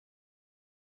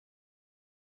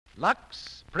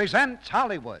Lux presents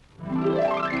Hollywood.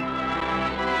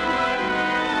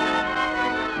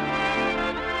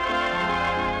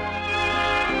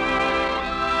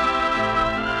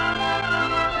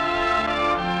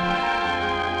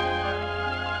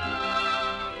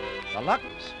 The Lux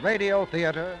Radio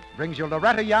Theater brings you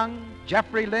Loretta Young,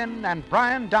 Jeffrey Lynn, and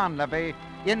Brian Donlevy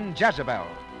in Jezebel.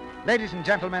 Ladies and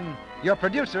gentlemen, your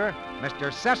producer,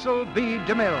 Mr. Cecil B.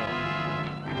 DeMille.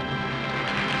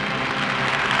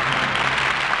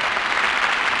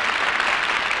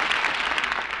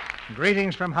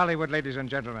 Greetings from Hollywood, ladies and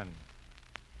gentlemen.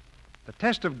 The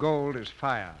test of gold is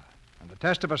fire, and the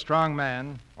test of a strong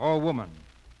man or woman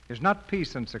is not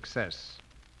peace and success,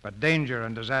 but danger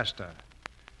and disaster.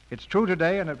 It's true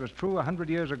today, and it was true 100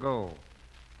 years ago,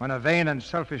 when a vain and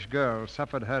selfish girl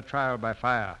suffered her trial by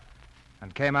fire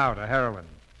and came out a heroine.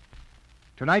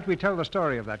 Tonight we tell the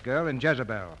story of that girl in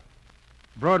Jezebel.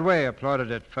 Broadway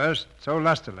applauded it first so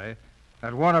lustily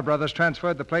that Warner Brothers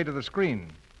transferred the play to the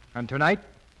screen, and tonight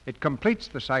it completes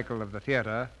the cycle of the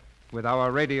theater with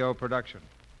our radio production.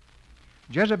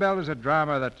 Jezebel is a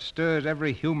drama that stirs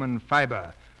every human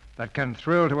fiber that can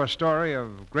thrill to a story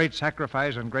of great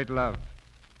sacrifice and great love.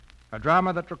 A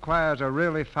drama that requires a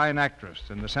really fine actress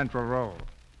in the central role.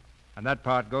 And that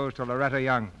part goes to Loretta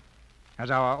Young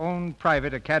as our own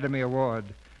private Academy Award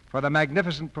for the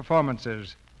magnificent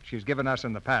performances she's given us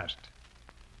in the past.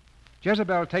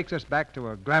 Jezebel takes us back to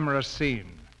a glamorous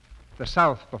scene, the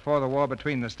South before the war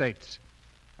between the states,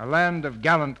 a land of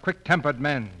gallant, quick-tempered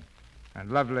men and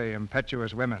lovely,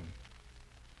 impetuous women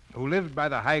who lived by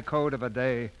the high code of a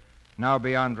day now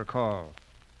beyond recall,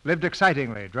 lived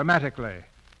excitingly, dramatically,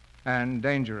 and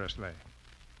dangerously.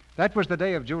 That was the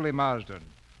day of Julie Marsden,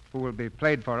 who will be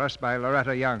played for us by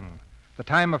Loretta Young, the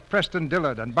time of Preston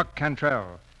Dillard and Buck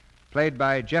Cantrell, played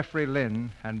by Jeffrey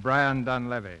Lynn and Brian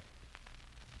Donlevy.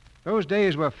 Those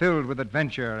days were filled with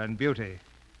adventure and beauty,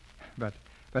 but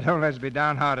don't let's be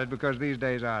downhearted, because these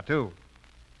days are too.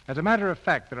 As a matter of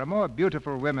fact, there are more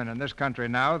beautiful women in this country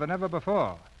now than ever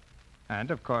before.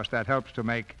 And, of course, that helps to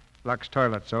make Lux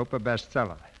Toilet Soap a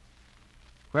bestseller.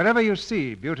 Wherever you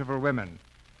see beautiful women,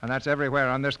 and that's everywhere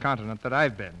on this continent that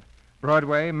I've been,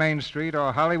 Broadway, Main Street,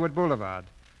 or Hollywood Boulevard,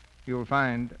 you'll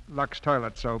find Lux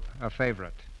Toilet Soap a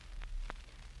favorite.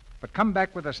 But come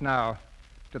back with us now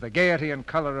to the gaiety and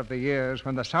color of the years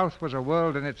when the South was a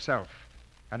world in itself,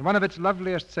 and one of its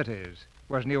loveliest cities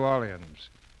was New Orleans.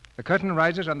 The curtain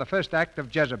rises on the first act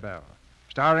of Jezebel,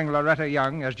 starring Loretta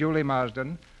Young as Julie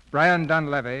Marsden, Brian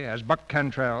Donlevy as Buck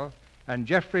Cantrell, and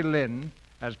Jeffrey Lynn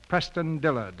as Preston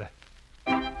Dillard.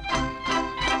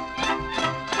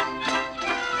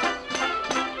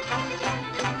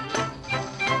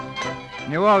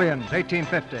 New Orleans,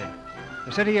 1850.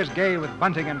 The city is gay with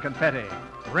bunting and confetti,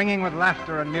 ringing with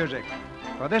laughter and music,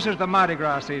 for this is the Mardi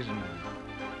Gras season,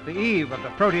 the eve of the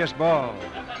Proteus Ball.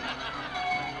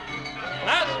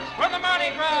 Masks for the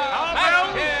Mardi Gras!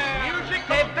 Masks here! Music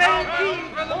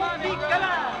for the Mardi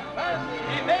Gras!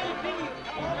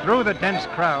 Through the dense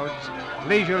crowds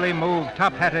leisurely move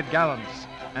top-hatted gallants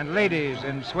and ladies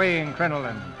in swaying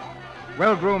crinoline.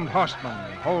 Well-groomed horsemen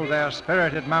hold their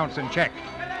spirited mounts in check.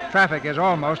 Traffic is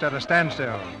almost at a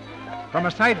standstill. From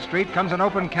a side street comes an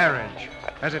open carriage.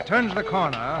 As it turns the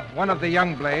corner, one of the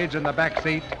young blades in the back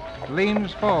seat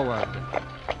leans forward.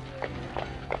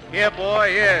 Here, boy,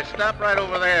 here. Stop right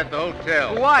over there at the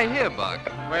hotel. Why here, Buck?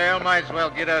 Well, might as well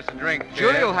get us a drink, Ted.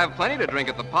 Sure, you'll have plenty to drink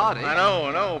at the party. I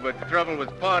know, but the trouble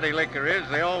with party liquor is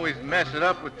they always mess it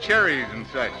up with cherries and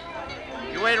such.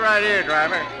 You wait right here,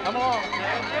 driver. Come on.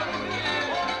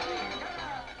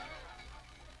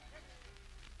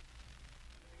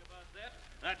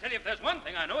 I tell you, if there's one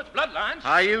thing I know, it's bloodlines.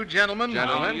 How you, gentlemen?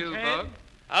 Gentlemen. you, Ted. Buck?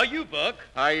 How you, Buck?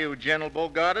 How you, General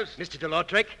Bogartus? Mr.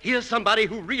 DeLautrec, here's somebody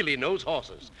who really knows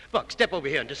horses. Buck, step over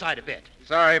here and decide a bet.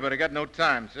 Sorry, but I got no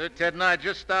time, sir. Ted and I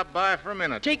just stopped by for a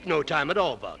minute. Take no time at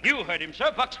all, Buck. You heard him,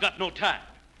 sir. Buck's got no time.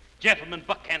 Gentleman,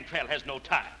 Buck Cantrell has no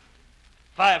time.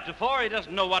 5 to 4, he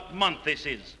doesn't know what month this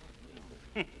is.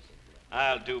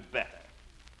 I'll do better.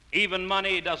 Even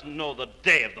money doesn't know the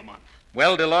day of the month.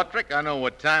 Well, DeLautrec, I know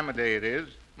what time of day it is.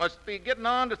 Must be getting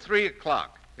on to 3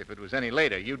 o'clock. If it was any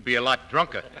later, you'd be a lot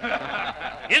drunker.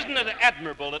 Isn't it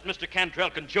admirable that Mr.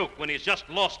 Cantrell can joke when he's just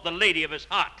lost the lady of his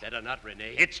heart? Better not,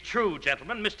 Renee. It's true,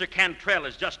 gentlemen. Mr. Cantrell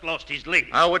has just lost his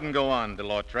lady. I wouldn't go on,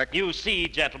 DeLautrec. You see,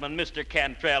 gentlemen, Mr.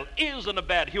 Cantrell is in a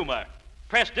bad humor.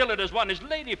 Press Dillard has won his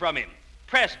lady from him.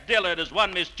 Press Dillard has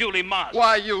won Miss Julie Marsden.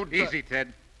 Why, you... Easy,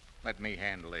 Ted. Let me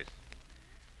handle this.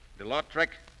 DeLautrec,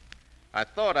 I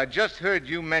thought I just heard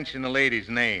you mention a lady's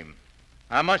name.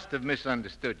 I must have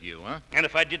misunderstood you, huh? And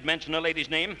if I did mention a lady's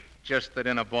name, Just that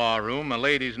in a bar room, a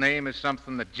lady's name is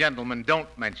something that gentlemen don't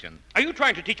mention. Are you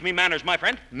trying to teach me manners, my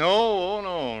friend?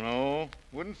 No.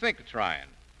 Wouldn't think of trying.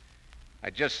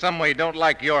 I just some way don't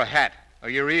like your hat or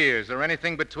your ears or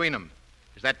anything between them.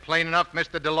 Is that plain enough,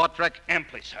 Mr. de Lautrec?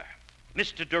 Amply, sir.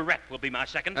 Mr. Durrett will be my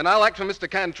second. And I'll act for Mr.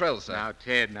 Cantrell, sir.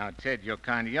 Now, Ted, you're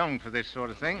kind of young for this sort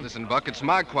of thing. Listen, Buck, it's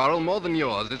my quarrel more than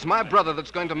yours. It's my brother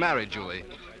that's going to marry Julie.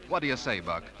 What do you say,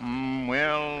 Buck?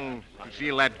 Well, if you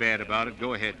feel that bad about it,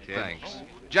 go ahead, Ted. Thanks.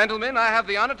 Gentlemen, I have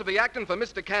the honor to be acting for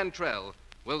Mr. Cantrell.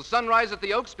 Will sunrise at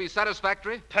the Oaks be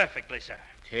satisfactory? Perfectly, sir.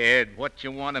 Ted, what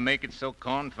you want to make it so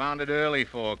confounded early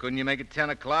for? Couldn't you make it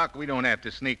 10 o'clock? We don't have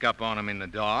to sneak up on him in the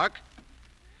dark.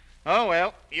 Oh,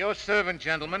 well, your servant,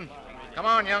 gentlemen. Come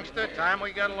on, youngster. Time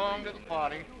we got along to the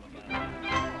party.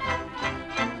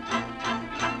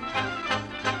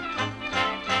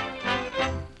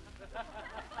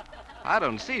 I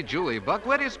don't see Julie, Buck.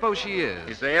 Where do you suppose she is?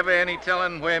 Is there ever any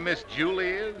telling where Miss Julie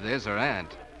is? There's her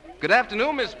aunt. Good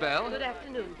afternoon, Miss Bell. Good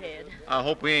afternoon, Ted. I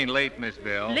hope we ain't late, Miss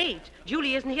Bell. Late?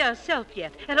 Julie isn't here herself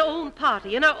yet. At her own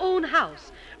party, in her own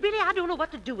house. Really, I don't know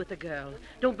what to do with the girl.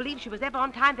 Don't believe she was ever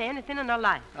on time for anything in her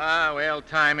life. Ah, well,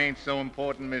 time ain't so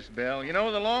important, Miss Bell. You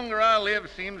know, the longer I live,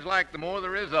 seems like the more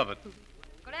there is of it.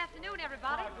 Good afternoon,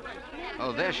 everybody.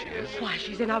 Oh, there she is. Why,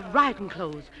 she's in her riding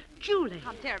clothes. Julie.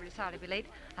 I'm terribly sorry to be late.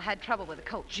 I had trouble with the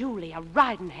coach. Julie, a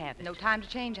riding habit. No time to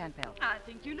change, Aunt Bell. I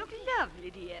think you look lovely,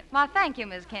 dear. Why, thank you,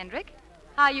 Miss Kendrick.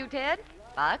 How are you, Ted?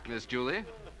 Buck? Miss Julie?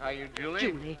 How you, Julie?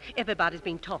 Julie, everybody's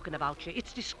been talking about you.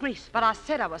 It's disgraceful. But I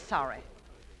said I was sorry.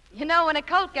 You know, when a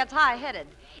colt gets high-headed,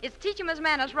 it's teach him his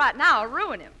manners right now or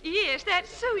ruin him. Yes, that's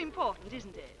so important,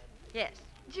 isn't it? Yes.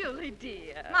 Julie,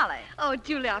 dear. Molly. Oh,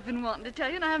 Julie, I've been wanting to tell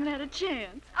you, and I haven't had a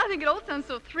chance. I think it all sounds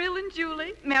so thrilling,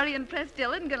 Julie. Mary and Press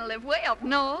Dillon going to live way up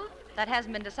north. That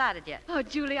hasn't been decided yet. Oh,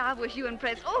 Julie, I wish you and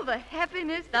Press all the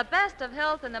happiness. The best of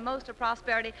health and the most of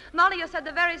prosperity. Molly, you said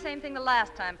the very same thing the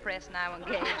last time Press and I were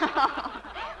engaged.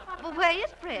 Well, where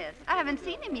is Press? I haven't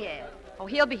seen him yet. Oh,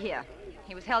 he'll be here.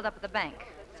 He was held up at the bank.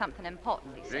 Something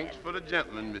important, he said. Drinks for the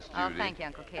gentleman, Miss Julie. Oh, thank you,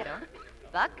 Uncle Cato.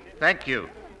 Buck? Thank you.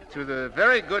 To the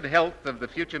very good health of the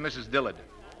future Mrs. Dillard.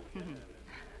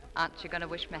 Aren't you going to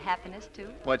wish me happiness, too?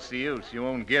 What's the use? You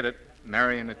won't get it.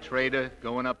 Marrying a trader,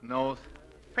 going up north.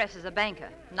 Press is a banker,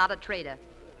 not a trader.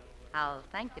 I'll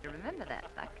thank you to remember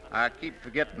that, Buck. I keep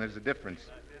forgetting there's a difference.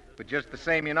 But just the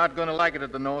same, you're not going to like it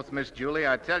at the north, Miss Julie.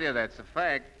 I tell you, that's a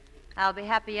fact. I'll be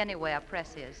happy anywhere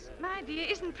Press is. My dear,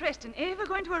 isn't Preston ever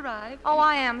going to arrive? Oh,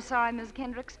 I am sorry, Miss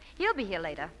Kendricks. He'll be here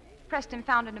later. Preston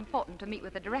found it important to meet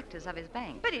with the directors of his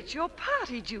bank. But it's your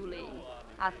party, Julie.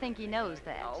 I think he knows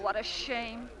that. Oh, what a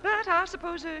shame. But I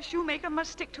suppose a shoemaker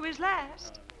must stick to his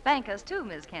last. Bankers, too,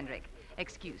 Miss Kendrick.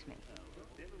 Excuse me.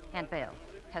 Aunt Bell,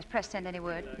 has Press sent any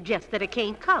word? Just that it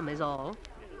can't come is all.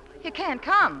 He can't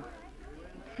come.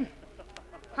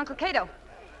 Uncle Cato,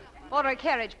 order a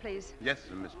carriage, please. Yes,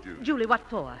 sir, Miss Julie. Julie, what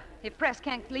for? If Press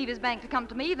can't leave his bank to come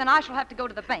to me, then I shall have to go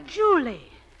to the bank. Julie!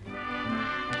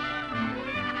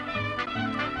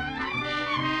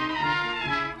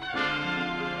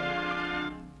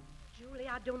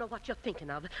 I don't know what you're thinking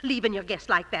of, leaving your guest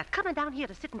like that, coming down here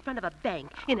to sit in front of a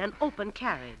bank in an open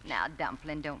carriage. Now,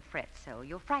 Dumpling, don't fret so.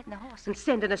 You'll frighten the horse. And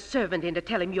sending a servant in to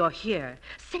tell him you're here.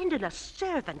 Sending a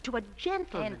servant to a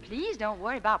gentleman. And please don't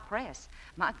worry about Press.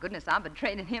 My goodness, I've been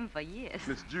training him for years.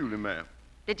 Miss Julie, ma'am.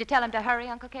 Did you tell him to hurry,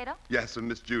 Uncle Cato? Yes, sir,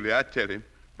 Miss Julie, I tell him.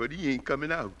 But he ain't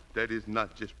coming out. That is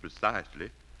not just precisely.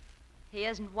 He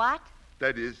isn't what?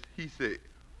 That is, he said,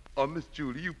 Miss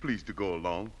Julie, you please to go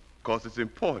along, 'cause it's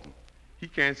important. He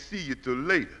can't see you till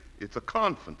later. It's a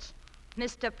conference.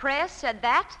 Mr. Press said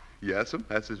that? Yes, sir.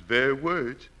 That's his very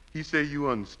words. He say you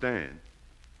understand.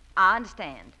 I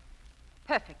understand.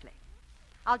 Perfectly.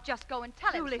 I'll just go and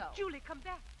tell him so. Julie, come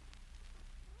back.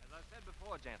 As I said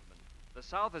before, gentlemen, the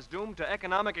South is doomed to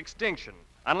economic extinction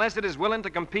unless it is willing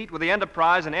to compete with the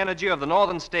enterprise and energy of the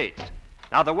northern states.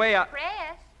 Now, the way I...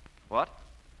 Press? What?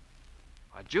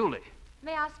 Why, Julie.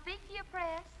 May I speak to you,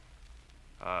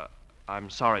 Press? I'm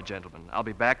sorry, gentlemen. I'll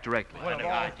be back directly.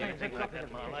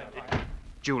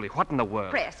 Julie, what in the world?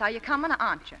 Press, are you coming or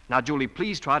aren't you? Now, Julie,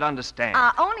 please try to understand.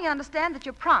 I only understand that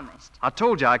you promised. I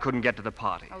told you I couldn't get to the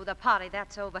party. Oh, the party,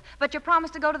 that's over. But you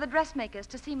promised to go to the dressmaker's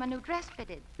to see my new dress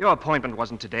fitted. Your appointment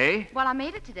wasn't today. Well, I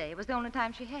made it today. It was the only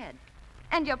time she had.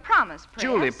 And your promise, Press.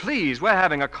 Julie, please, we're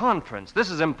having a conference. This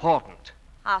is important.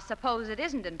 I suppose it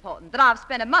isn't important that I've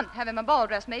spent a month having my ball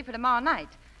dress made for tomorrow night.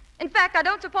 In fact, I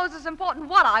don't suppose it's important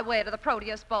what I wear to the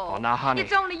Proteus ball. Oh, now, honey.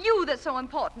 It's only you that's so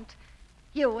important.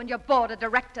 You and your board of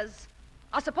directors.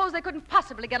 I suppose they couldn't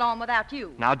possibly get on without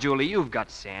you. Now, Julie, you've got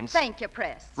sense. Thank you,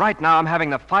 Press. Right now, I'm having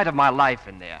the fight of my life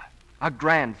in there. A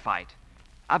grand fight.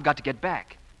 I've got to get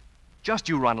back. Just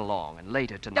you run along, and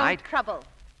later tonight... Don't trouble.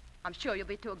 I'm sure you'll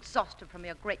be too exhausted from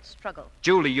your great struggle.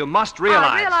 Julie, you must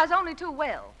realize... I realize only too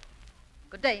well.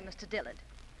 Good day, Mr. Dillard.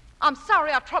 I'm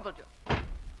sorry I've troubled you.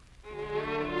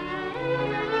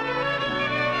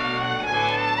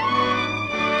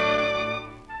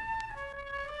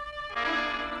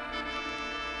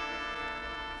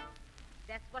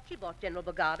 That's what she bought, General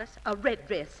Bogardus, a red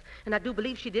dress. And I do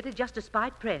believe she did it just to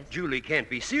spite Press. Julie can't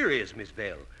be serious, Miss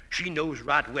Bell. She knows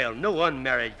right well no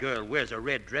unmarried girl wears a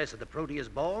red dress at the Proteus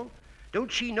ball. Don't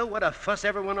she know what a fuss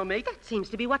everyone will make? That seems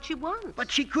to be what she wants.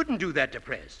 But she couldn't do that to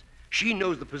Press. She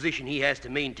knows the position he has to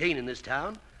maintain in this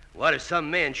town. What if some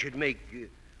man should make,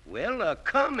 a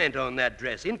comment on that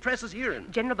dress in Press's hearing?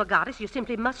 General Bogardus, you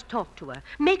simply must talk to her.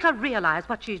 Make her realize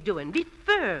what she's doing. Be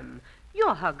firm.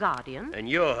 You're her guardian. And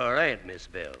you're her aunt, Miss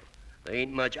Bell. There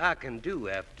ain't much I can do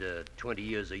after 20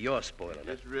 years of your spoiling it.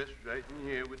 Just rest right in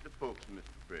here with the folks, Mr.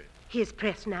 Press. Here's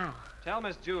Press now. Tell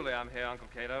Miss Julie I'm here, Uncle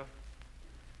Cato.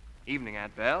 Evening,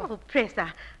 Aunt Bell. Oh, Press,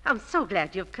 I'm so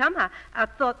glad you've come. I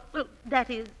thought, well, that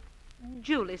is,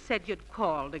 Julie said you'd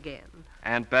called again.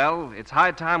 Aunt Bell, it's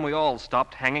high time we all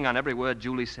stopped hanging on every word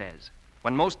Julie says,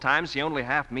 when most times she only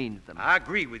half means them. I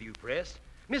agree with you, Press.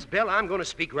 Miss Bell, I'm going to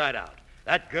speak right out.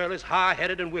 That girl is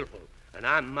high-headed and willful, and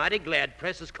I'm mighty glad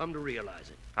Press has come to realize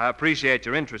it. I appreciate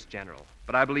your interest, General,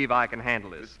 but I believe I can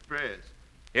handle this. Mr. Press,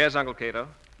 Yes, Uncle Cato.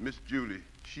 Miss Julie,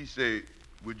 she say,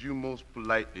 would you most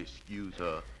politely excuse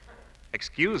her?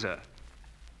 Excuse her.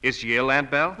 Is she ill, Aunt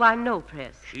Bell? Why, no,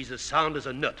 Press. She's as sound as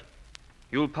a nut.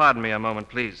 You'll pardon me a moment,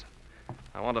 please.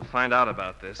 I want to find out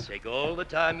about this. Take all the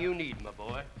time you need, my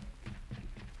boy.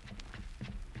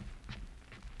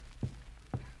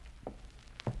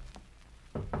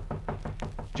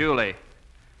 Julie,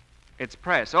 it's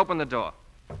Press. Open the door.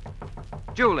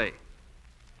 Julie,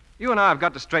 you and I have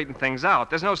got to straighten things out.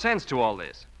 There's no sense to all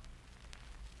this.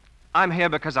 I'm here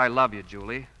because I love you,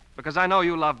 Julie, because I know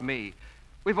you love me.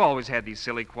 We've always had these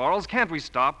silly quarrels. Can't we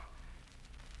stop?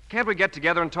 Can't we get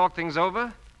together and talk things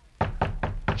over?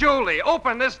 Julie,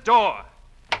 open this door.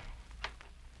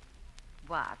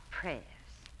 Why, Press.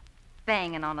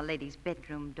 Banging on a lady's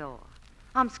bedroom door.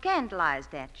 I'm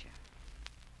scandalized at you.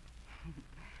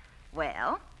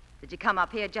 Well, did you come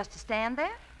up here just to stand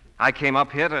there? I came up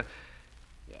here to...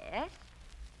 Yes.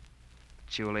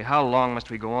 Julie, how long must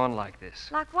we go on like this?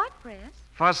 Like what, Press?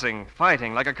 Fussing,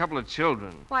 fighting, like a couple of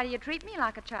children. Why do you treat me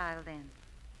like a child, then?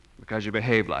 Because you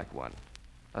behave like one.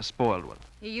 A spoiled one.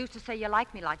 You used to say you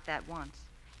liked me like that once.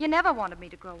 You never wanted me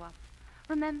to grow up.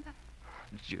 Remember?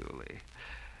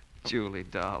 Julie,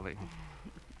 darling.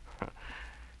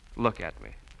 Look at me.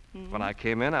 When I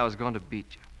came in, I was going to beat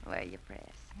you. Were you, Press?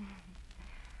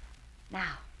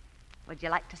 Now, would you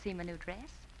like to see my new dress?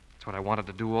 That's what I wanted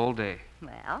to do all day.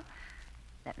 Well,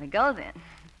 let me go then.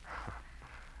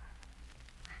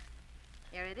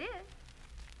 Here it is.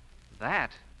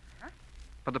 That? Huh?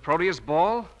 For the Proteus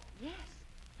ball? Yes.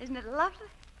 Isn't it lovely?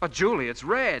 But, Julie, it's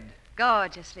red.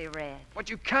 Gorgeously red. But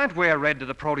you can't wear red to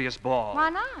the Proteus ball. Why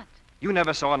not? You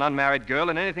never saw an unmarried girl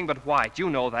in anything but white. You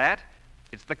know that.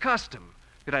 It's the custom.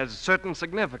 It has certain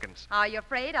significance. Are you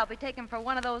afraid I'll be taken for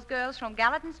one of those girls from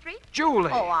Gallatin Street? Julie!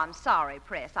 Oh, I'm sorry,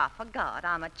 Press. I forgot.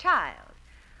 I'm a child.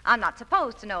 I'm not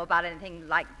supposed to know about anything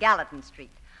like Gallatin Street.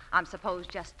 I'm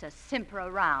supposed just to simper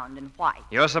around in white.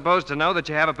 You're supposed to know that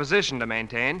you have a position to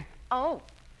maintain. Oh,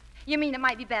 you mean it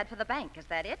might be bad for the bank, is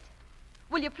that it?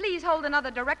 Will you please hold another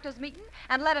directors' meeting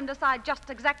and let them decide just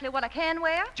exactly what I can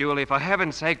wear? Julie, for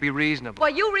heaven's sake, be reasonable. Were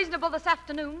you reasonable this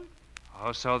afternoon?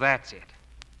 Oh, so that's it.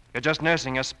 You're just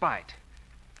nursing your spite.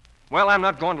 Well, I'm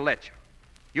not going to let you.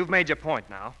 You've made your point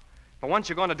now. For once,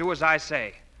 you're going to do as I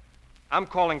say. I'm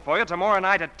calling for you tomorrow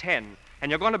night at 10,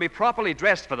 and you're going to be properly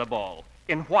dressed for the ball,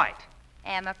 in white.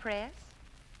 Am I, Press?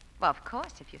 Well, of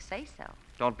course, if you say so.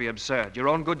 Don't be absurd. Your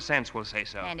own good sense will say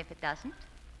so. And if it doesn't?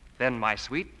 Then, my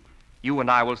sweet, you and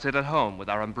I will sit at home with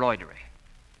our embroidery.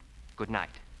 Good night.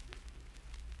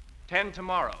 10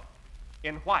 tomorrow,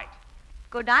 in white.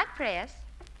 Good night, Press.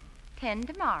 10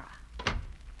 tomorrow.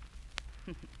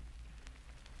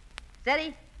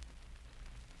 Zeddy!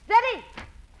 Zeddy!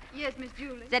 Yes, Miss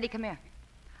Julie. Zeddy, come here.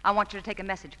 I want you to take a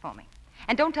message for me.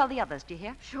 And don't tell the others, do you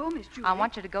hear? Sure, Miss Julie. I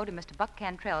want you to go to Mr. Buck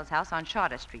Cantrell's house on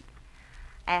Charter Street.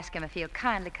 Ask him if he'll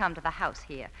kindly come to the house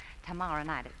here tomorrow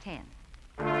night at 10.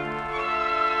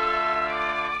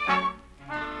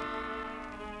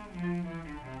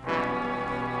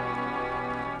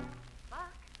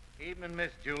 Buck? Evening,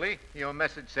 Miss Julie. Your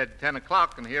message said 10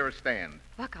 o'clock, and here I stand.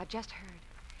 Buck, I just heard.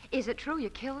 Is it true you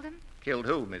killed him? Killed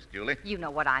who, Miss Julie? You know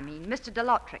what I mean, Mr.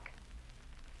 DeLautric.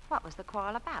 What was the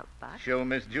quarrel about, Buck? Show,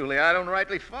 Miss Julie, I don't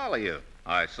rightly follow you.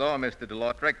 I saw Mr. de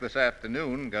Lautrec this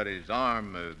afternoon, got his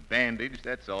arm bandaged,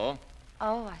 that's all.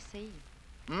 Oh, I see.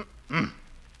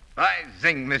 By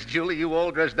zing, Miss Julie, you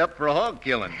all dressed up for a hog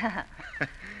killing.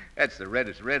 That's the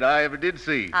reddest red I ever did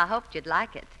see. I hoped you'd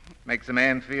like it. Makes a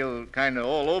man feel kind of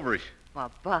all overish.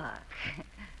 Well, Buck.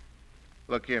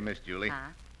 Look here, Miss Julie. Huh?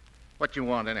 What you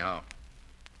want, anyhow?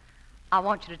 I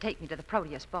want you to take me to the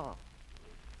Proteus ball.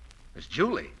 Miss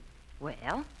Julie,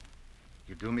 Well,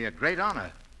 you do me a great honor.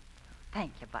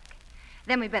 thank you, Buck.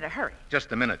 Then we better hurry.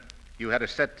 Just a minute. You had a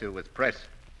set to with press.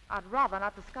 I'd rather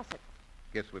not discuss it.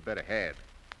 Guess we better have,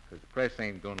 because the press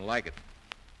ain't going to like it.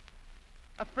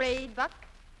 Afraid, Buck?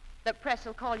 The press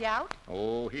will call you out?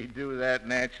 Oh, he'd do that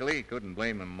naturally. Couldn't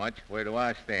blame him much. Where do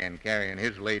I stand carrying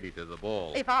his lady to the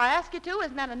ball? If I ask you to,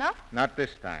 isn't that enough? Not this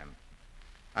time.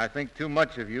 I think too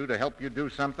much of you to help you do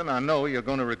something I know you're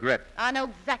going to regret. I know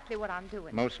exactly what I'm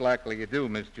doing. Most likely you do,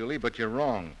 Miss Julie, but you're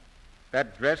wrong.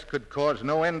 That dress could cause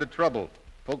no end of trouble.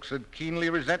 Folks would keenly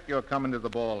resent your coming to the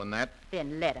ball and that.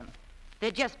 Then let 'em. They're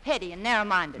just petty and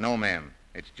narrow-minded. No, ma'am.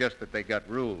 It's just that they got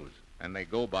rules, and they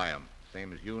go by 'em,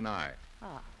 same as you and I.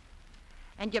 Oh.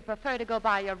 And you prefer to go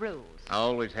by your rules. I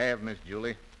always have, Miss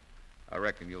Julie. I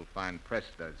reckon you'll find Press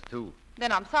does, too.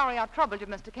 Then I'm sorry I troubled you,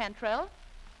 Mr. Cantrell.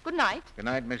 Good night. Good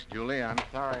night, Miss Julie. I'm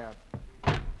sorry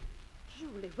I...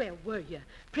 Julie, where were you?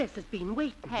 Press has been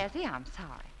waiting. Has he? I'm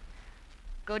sorry.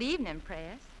 Good evening,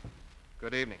 Press.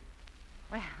 Good evening.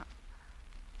 Well,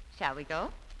 shall we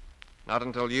go? Not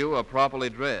until you are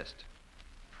properly dressed.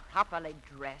 Properly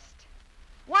dressed.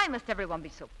 Why must everyone be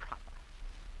so proper?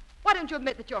 Why don't you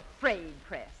admit that you're afraid,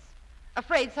 Press?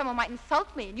 Afraid someone might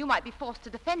insult me and you might be forced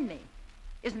to defend me.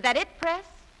 Isn't that it, Press?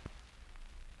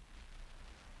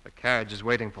 The carriage is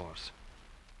waiting for us.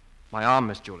 My arm,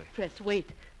 Miss Julie. Press, wait.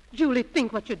 Julie,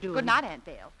 think what you're doing. Good night, Aunt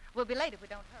Dale. We'll be late if we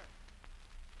don't hurry.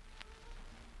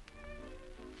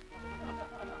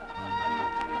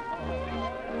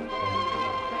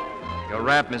 Your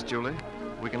wrap, Miss Julie.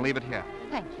 We can leave it here.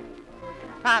 Thank you.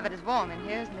 Private is warm in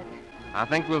here, isn't it? I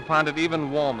think we'll find it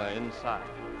even warmer inside.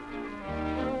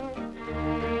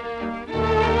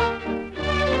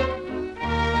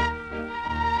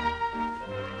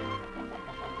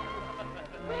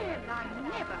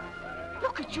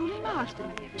 Look at Julie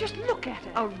Marsden. Just look at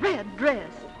her. A red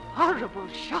dress. Horrible,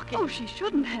 shocking. Oh, she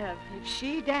shouldn't have. If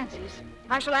she dances,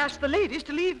 I shall ask the ladies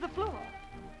to leave the floor.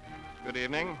 Good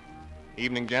evening.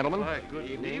 Evening, gentlemen.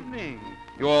 Good evening.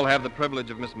 You all have the privilege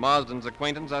of Miss Marsden's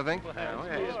acquaintance, I think.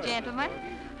 Gentlemen,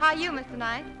 how are you, Mr.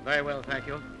 Knight? Very well, thank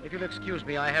you. If you'll excuse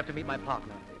me, I have to meet my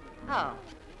partner. Oh,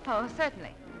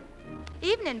 certainly.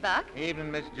 Evening, Buck.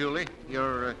 Evening, Miss Julie.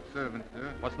 Your servant,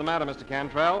 sir. What's the matter, Mr.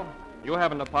 Cantrell? You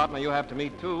haven't a partner you have to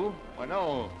meet, too. Why,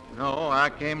 no. No, I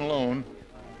came alone.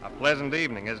 A pleasant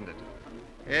evening, isn't it?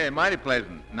 Yeah, mighty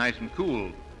pleasant. Nice and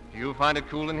cool. Do you find it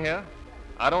cool in here?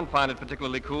 I don't find it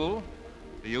particularly cool.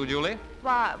 Do you, Julie?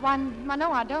 Why,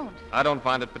 no, I don't. I don't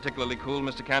find it particularly cool,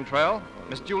 Mr. Cantrell.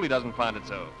 Miss Julie doesn't find it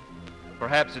so.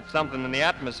 Perhaps it's something in the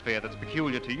atmosphere that's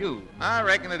peculiar to you. I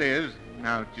reckon it is.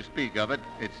 Now that you speak of it,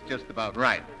 it's just about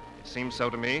right. It seems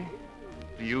so to me.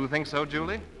 Do you think so,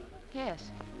 Julie? Yes.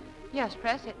 Yes,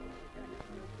 Press, it...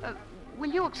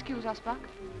 will you excuse us, Buck?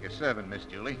 Your servant, Miss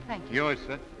Julie. Thank you. Yours,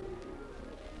 sir.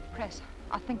 Press,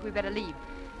 I think we better leave.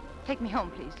 Take me home,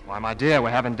 please. Why, my dear,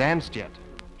 we haven't danced yet.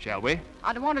 Shall we?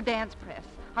 I don't want to dance, Press.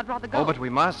 I'd rather go. Oh, but we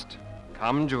must.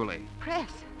 Come, Julie.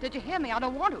 Press, did you hear me? I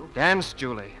don't want to. Dance,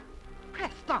 Julie. Press,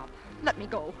 stop. Let me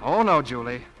go. Oh, no,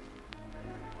 Julie.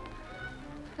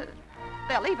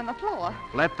 They're leaving the floor.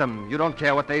 Let them. You don't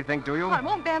care what they think, do you? I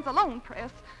won't dance alone,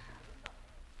 Press.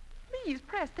 Please,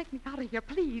 Press, take me out of here,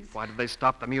 please. Why did they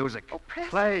stop the music? Oh, Press.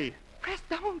 Play. Press,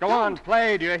 don't. Go on,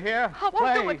 play. Do you hear? I won't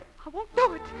play. do it. I won't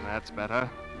do it. That's better.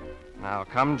 Now,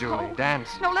 come, Julie. Oh, Dance.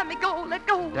 No, let me go. Let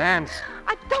go. Dance.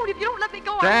 I don't. If you don't let me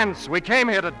go, Dance. We came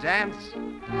here to dance.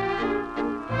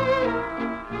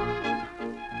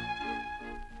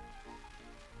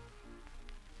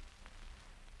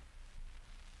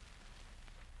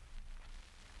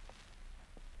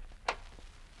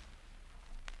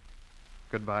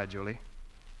 Goodbye, Julie.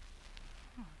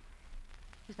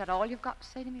 Is that all you've got to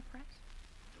say to me, Press?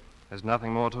 There's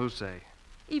nothing more to say.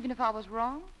 Even if I was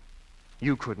wrong?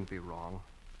 You couldn't be wrong.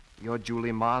 You're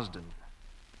Julie Marsden.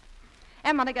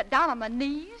 Am I to get down on my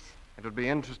knees? It would be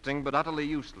interesting, but utterly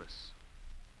useless.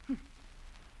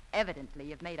 Evidently,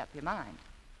 you've made up your mind.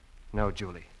 No,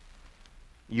 Julie.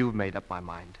 You've made up my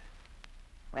mind.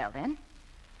 Well, then.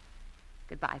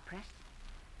 Goodbye, Press.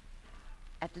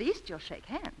 At least you'll shake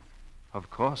hands. Of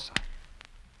course.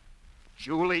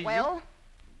 Julie, Well?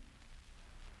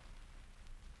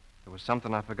 There was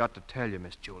something I forgot to tell you,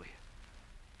 Miss Julie.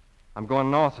 I'm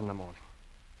going north in the morning.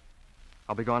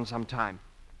 I'll be gone some time.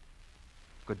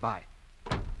 Goodbye.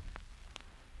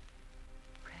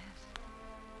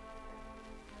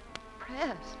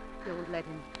 Press. Don't let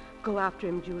him. Go after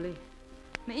him, Julie.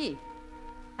 Me?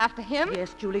 After him?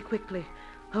 Yes, Julie, quickly.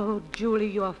 Oh, Julie,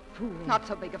 you're a fool. Not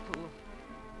so big a fool.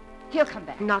 He'll come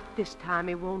back. Not this time.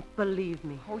 He won't believe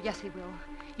me. Oh, yes, he will.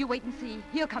 You wait and see.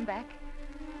 He'll come back.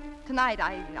 Tonight,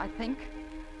 I think.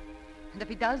 And if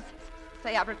he does,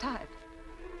 say I've retired.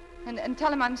 And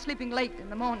tell him I'm sleeping late in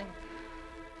the morning.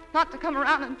 Not to come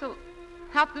around until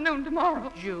afternoon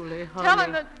tomorrow. Julie, honey. Tell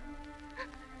him that...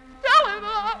 Tell him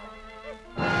that...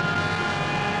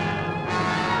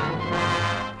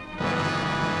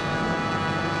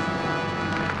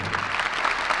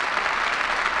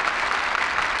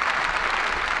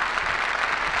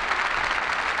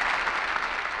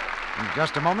 In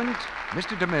just a moment,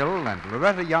 Mr. DeMille and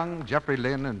Loretta Young, Jeffrey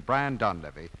Lynn, and Brian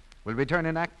Donlevy will return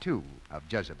in Act Two of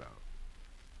Jezebel.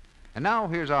 And now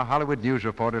here's our Hollywood news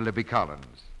reporter, Libby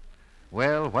Collins.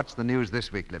 Well, what's the news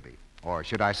this week, Libby? Or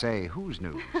should I say, whose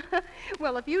news?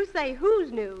 Well, if you say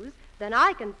whose news, then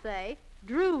I can say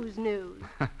Drew's news.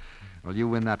 Well, you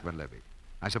win that one, Libby.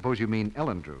 I suppose you mean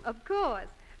Ellen Drew. Of course.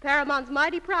 Paramount's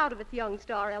mighty proud of its young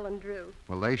star, Ellen Drew.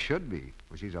 Well, they should be.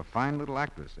 Well, she's a fine little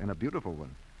actress and a beautiful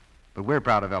one. But we're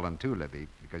proud of Ellen, too, Libby,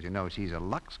 because, you know, she's a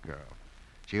Lux girl.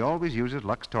 She always uses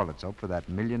Lux toilet soap for that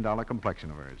 $1 million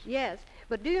complexion of hers. Yes,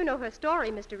 but do you know her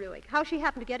story, Mr. Ruick? How she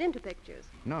happened to get into pictures?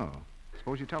 No.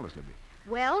 Suppose you tell us, Libby.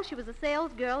 Well, she was a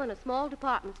sales girl in a small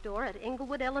department store at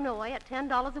Inglewood, Illinois, at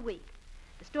 $10 a week.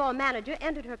 The store manager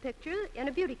entered her picture in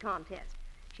a beauty contest.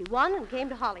 She won and came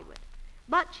to Hollywood.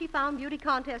 But she found beauty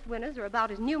contest winners are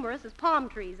about as numerous as palm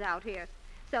trees out here.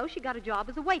 So she got a job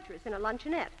as a waitress in a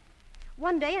luncheonette.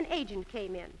 One day, an agent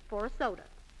came in for a soda,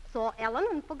 saw Ellen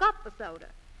and forgot the soda.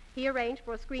 He arranged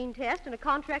for a screen test, and a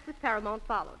contract with Paramount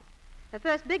followed. Her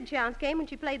first big chance came when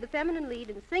she played the feminine lead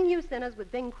in Sing You Sinners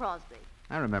with Bing Crosby.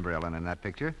 I remember Ellen in that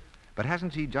picture. But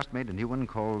hasn't she just made a new one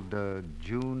called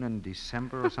June and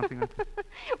December or something like that?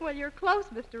 Well, you're close,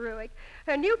 Mr. Ruick.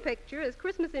 Her new picture is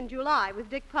Christmas in July with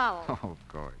Dick Powell. Oh, of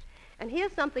course. And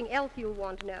here's something else you'll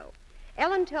want to know.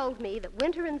 Ellen told me that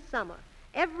winter and summer,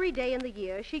 every day in the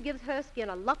year, she gives her skin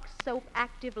a Lux Soap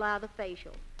Active Lather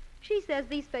facial. She says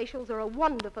these facials are a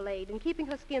wonderful aid in keeping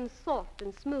her skin soft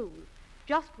and smooth,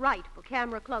 just right for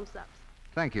camera close-ups.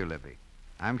 Thank you, Libby.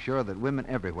 I'm sure that women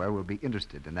everywhere will be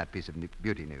interested in that piece of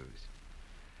beauty news.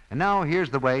 And now here's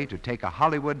the way to take a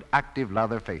Hollywood Active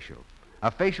Lather facial.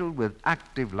 A facial with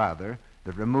active lather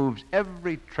that removes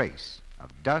every trace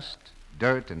of dust,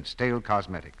 dirt, and stale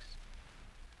cosmetics.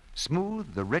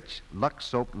 Smooth the rich Lux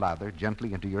soap lather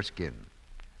gently into your skin.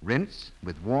 Rinse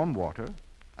with warm water,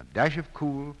 a dash of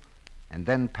cool, and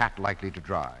then pat lightly to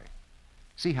dry.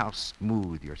 See how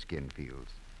smooth your skin feels,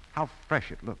 how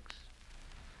fresh it looks.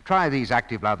 Try these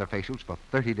active lather facials for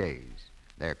 30 days.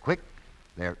 They're quick,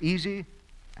 they're easy,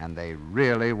 and they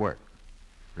really work.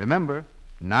 Remember,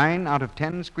 9 out of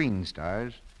 10 screen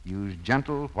stars use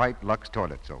gentle white Lux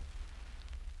toilet soap.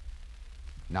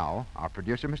 Now, our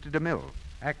producer, Mr. DeMille.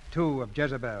 Act Two of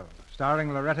Jezebel,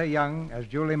 starring Loretta Young as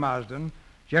Julie Marsden,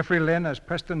 Jeffrey Lynn as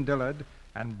Preston Dillard,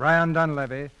 and Brian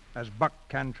Donlevy as Buck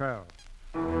Cantrell.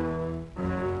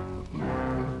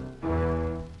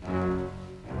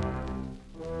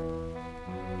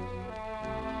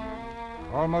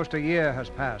 Almost a year has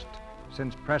passed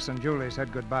since Press and Julie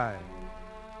said goodbye.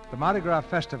 The Mardi Gras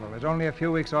Festival is only a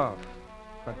few weeks off,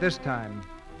 but this time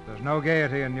there's no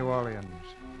gaiety in New Orleans,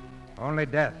 only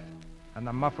death and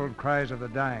the muffled cries of the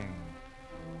dying.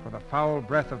 For the foul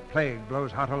breath of plague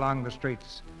blows hot along the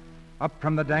streets. Up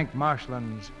from the dank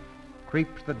marshlands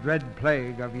creeps the dread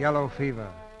plague of yellow fever.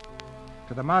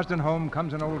 To the Marsden home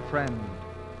comes an old friend,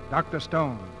 Dr.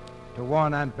 Stone, to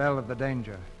warn Aunt Belle of the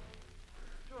danger.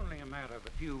 It's only a matter of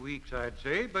a few weeks, I'd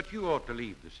say, but you ought to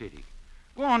leave the city.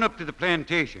 Go on up to the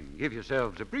plantation. Give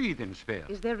yourselves a breathing spell.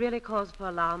 Is there really cause for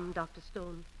alarm, Dr.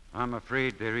 Stone? I'm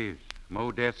afraid there is.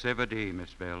 More deaths every day,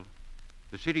 Miss Bell.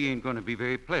 The city ain't going to be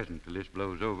very pleasant till this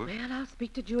blows over. Well, I'll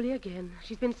speak to Julie again.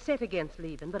 She's been set against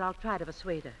leaving, but I'll try to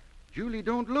persuade her. Julie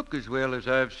don't look as well as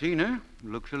I've seen her.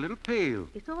 Looks a little pale.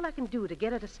 It's all I can do to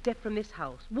get her to step from this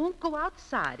house. Won't go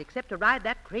outside except to ride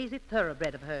that crazy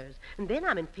thoroughbred of hers. And then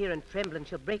I'm in fear and trembling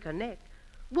she'll break her neck.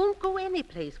 Won't go any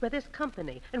place where there's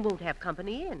company and won't have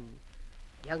company in.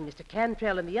 Young Mr.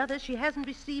 Cantrell and the others she hasn't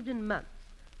received in months.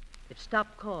 They've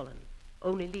stopped calling.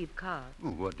 Only leave cards.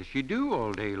 Well, what does she do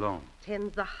all day long?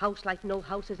 Tends the house like no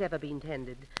house has ever been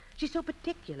tended. She's so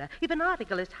particular. If an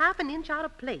article is half an inch out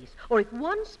of place, or if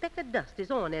one speck of dust is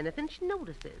on anything, she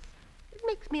notices. It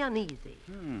makes me uneasy.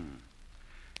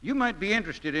 You might be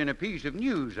interested in a piece of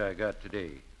news I got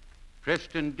today.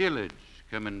 Preston Dillard's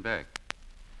coming back.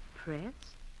 Press?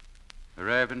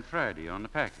 Arriving Friday on the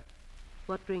packet.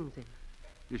 What brings him?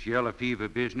 This yellow fever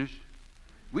business.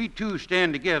 We two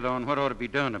stand together on what ought to be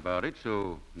done about it,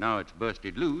 so now it's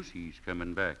busted loose, he's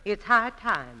coming back. It's high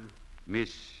time.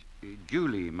 Miss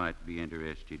Julie might be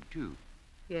interested, too.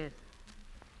 Yes.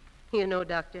 You know,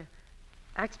 Doctor,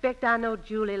 I expect I know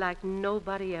Julie like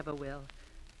nobody ever will.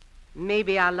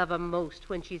 Maybe I love her most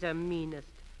when she's her meanest,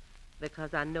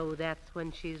 because I know that's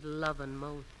when she's loving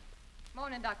most.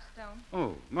 Morning, Dr. Stone.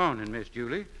 Oh, morning, Miss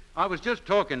Julie. I was just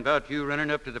talking about you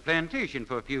running up to the plantation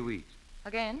for a few weeks.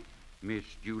 Again? Miss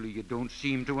Julie, you don't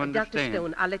seem to understand. Dr.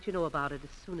 Stone, I'll let you know about it as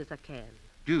soon as I can.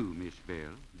 Do, Miss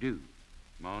Bell, do.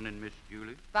 Morning, Miss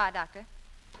Julie. Bye, Doctor.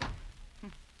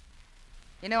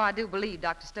 You know, I do believe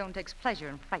Dr. Stone takes pleasure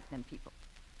in frightening people,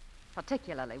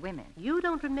 particularly women. You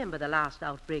don't remember the last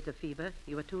outbreak of fever.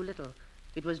 You were too little.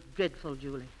 It was dreadful,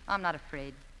 Julie. I'm not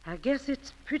afraid. I guess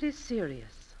it's pretty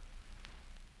serious.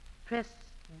 Press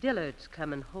Dillard's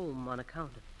coming home on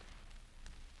account of it.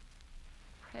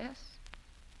 Press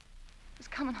is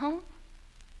coming home?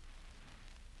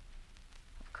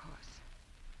 Of course.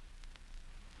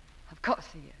 Of course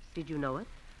he is. Did you know it?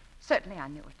 Certainly I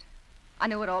knew it. I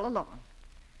knew it all along.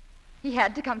 He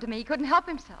had to come to me. He couldn't help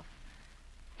himself.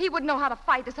 He wouldn't know how to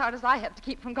fight as hard as I have to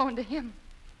keep from going to him.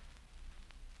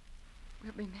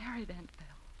 We'll be married, Aunt Belle.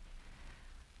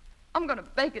 I'm going to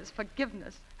beg his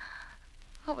forgiveness.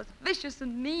 I was vicious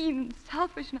and mean and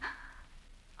selfish, and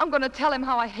I'm going to tell him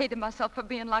how I hated myself for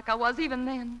being like I was even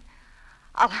then.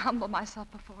 I'll humble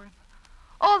myself before him.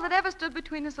 All that ever stood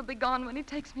between us will be gone when he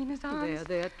takes me in his arms.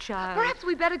 There, child. Perhaps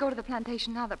we'd better go to the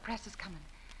plantation now that Press is coming.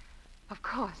 Of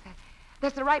course.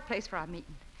 That's the right place for our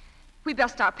meeting. We'd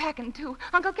best start packing, too.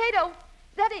 Uncle Cato,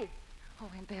 Daddy. Oh,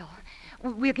 Aunt Bill,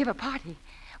 we'll give a party.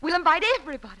 We'll invite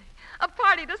everybody. A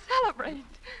party to celebrate.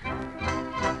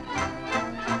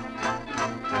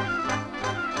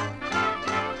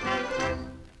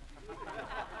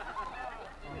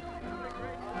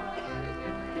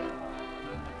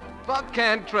 Buck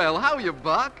Cantrell, how are you,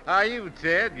 Buck? How are you,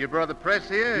 Ted? Your brother Press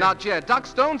here? Not yet. Doc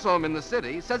Stone saw him in the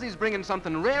city. Says he's bringing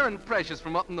something rare and precious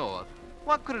from up north.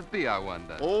 What could it be, I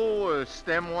wonder? Oh, a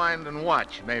stem winding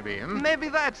watch, maybe, hmm? Maybe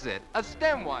that's it. A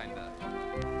stem winder.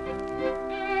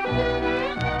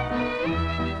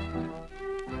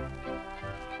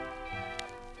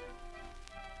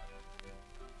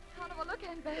 How do I look,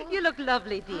 Aunt Belle? You look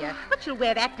lovely, dear. But you'll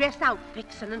wear that dress out,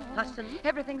 fixing and fussing.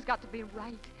 Everything's got to be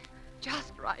right.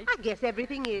 Just right. I guess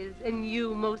everything is, and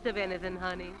you most of anything,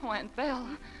 honey. Oh, Aunt Belle.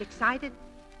 Excited?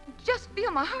 Just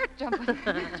feel my heart jumping.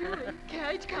 Julie,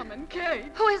 Kate coming, Kate.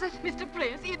 Who is it? Mr.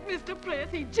 Press. It's Mr. Press.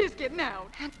 He's just getting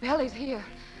out. Aunt Bellie's here.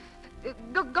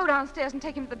 Go downstairs and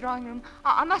take him to the drawing room.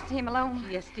 I must see him alone.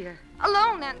 Yes, dear.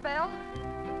 Alone, Aunt Belle.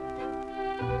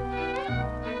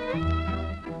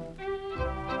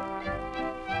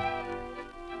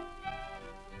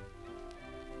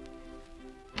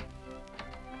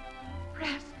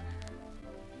 Press.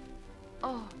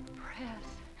 Oh, Press.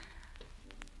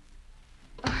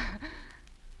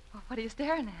 Well, what are you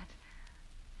staring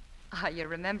at? Are you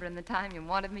remembering the time you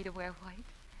wanted me to wear white?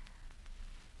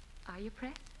 Are you,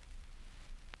 Press?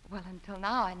 Well, until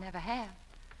now, I never have.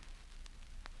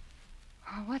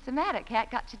 Oh, what's the matter?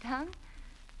 Cat got your tongue?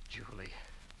 Julie.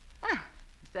 Ah,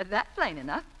 said that plain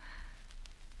enough.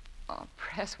 Oh,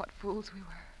 Press, what fools we were.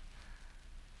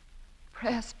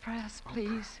 Press,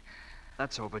 please.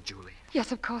 That's over, Julie.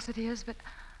 Yes, of course it is, but...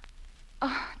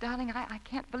 Oh, darling, I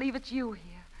can't believe it's you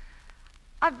here.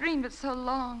 I've dreamed it so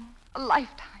long. A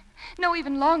lifetime. No,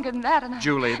 even longer than that, and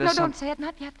Julie, No, don't say it,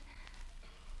 not yet.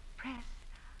 Press,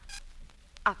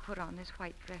 I put on this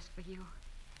white dress for you.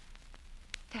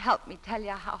 To help me tell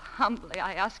you how humbly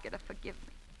I ask you to forgive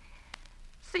me.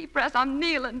 See, Press, I'm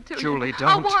kneeling to you. Julie, don't.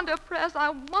 I want to, Press. I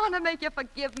want to make you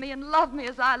forgive me and love me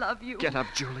as I love you. Get up,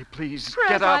 Julie, please. Press,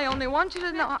 Get up. I only want you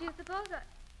to know... Do you suppose I...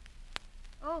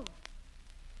 Oh,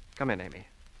 Come in, Amy.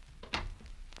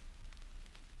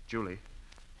 Julie,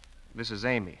 this is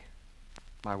Amy,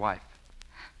 my wife.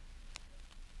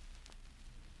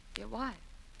 Your wife.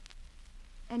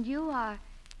 And you are,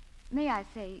 may I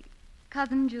say,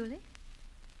 Cousin Julie?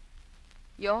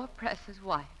 You're Press's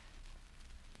wife.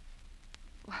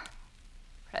 Well,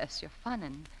 Press, you're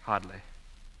funning. Hardly.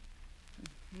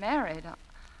 Married on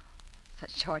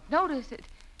such short notice.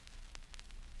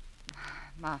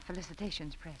 My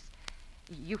felicitations, Press.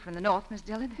 You from the north, Miss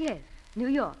Dillard? Yes, New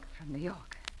York. From New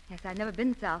York. Yes, I've never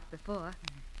been south before,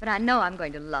 but I know I'm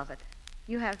going to love it.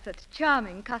 You have such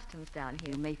charming customs down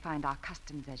here. You may find our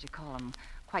customs, as you call them,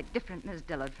 quite different, Miss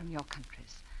Dillard, from your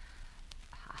countries.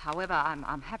 However,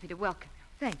 I'm happy to welcome you.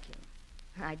 Thank you.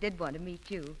 I did want to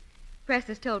meet you. Press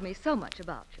has told me so much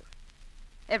about you.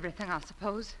 Everything, I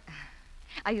suppose.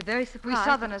 Are you very surprised? We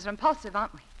Southerners are impulsive,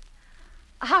 aren't we?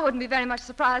 I wouldn't be very much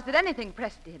surprised at anything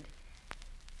Press did.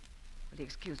 Will you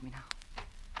excuse me now?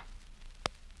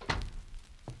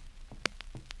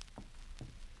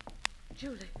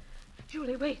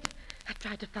 Julie, wait. I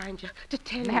tried to find you, to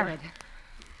tell you. Married.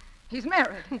 He's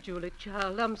married. Julie,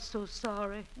 child, I'm so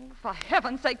sorry. Oh, for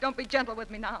heaven's sake, don't be gentle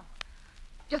with me now.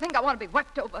 Do you think I want to be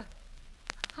wept over?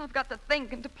 I've got to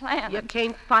think and to plan. You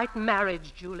can't fight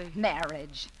marriage, Julie.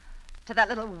 Marriage? To that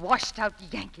little washed-out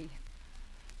Yankee.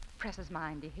 Press is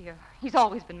mine, do you hear? He's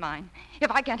always been mine. If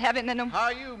I can't have him, then... How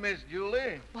are you, Miss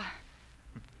Julie?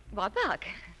 Why,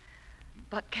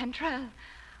 Buck Cantrell.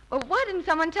 Well, why didn't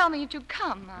someone tell me that you'd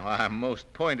come? Well, I'm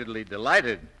most pointedly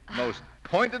delighted. Most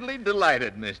pointedly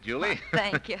delighted, Miss Julie.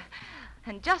 Thank you.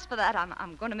 And just for that,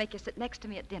 I'm going to make you sit next to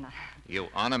me at dinner. You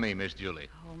honor me, Miss Julie.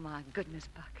 Oh, my goodness,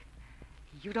 Buck.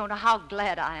 You don't know how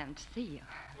glad I am to see you.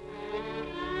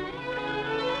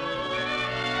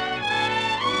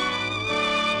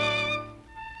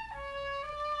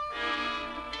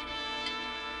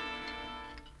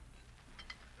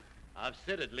 I've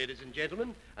said it, ladies and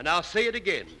gentlemen, and I'll say it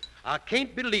again. I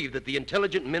can't believe that the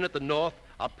intelligent men at the North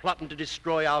are plotting to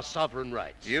destroy our sovereign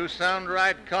rights. You sound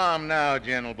right calm now,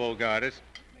 General Bogartis.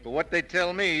 But what they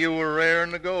tell me, you were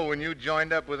raring to go when you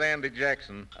joined up with Andy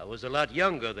Jackson. I was a lot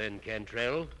younger then,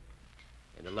 Cantrell,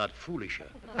 and a lot foolisher.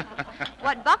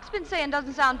 What Buck's been saying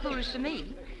doesn't sound foolish to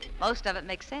me. Most of it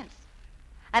makes sense.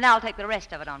 And I'll take the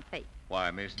rest of it on faith. Why,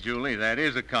 Miss Julie, that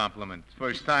is a compliment.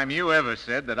 First time you ever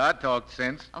said that I talked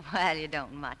sense. Oh, well, you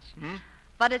don't much.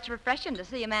 But it's refreshing to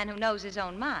see a man who knows his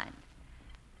own mind.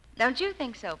 Don't you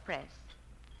think so, Press?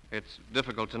 It's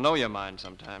difficult to know your mind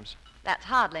sometimes. That's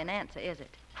hardly an answer, is it?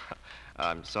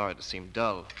 I'm sorry to seem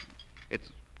dull. It's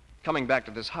coming back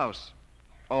to this house.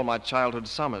 All my childhood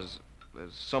summers.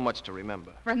 There's so much to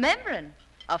remember. Remembering?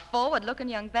 A forward-looking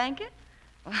young banker?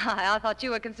 Why, I thought you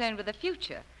were concerned with the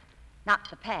future, not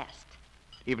the past.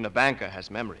 Even a banker has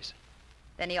memories.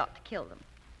 Then he ought to kill them.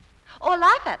 Or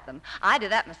laugh at them. I do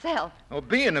that myself. Well,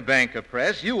 being a banker,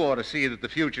 Press, you ought to see that the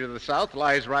future of the South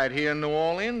lies right here in New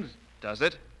Orleans. Does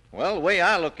it? Well, the way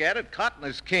I look at it, cotton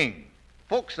is king.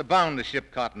 Folks are bound to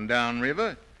ship cotton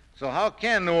downriver. So how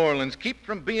can New Orleans keep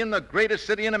from being the greatest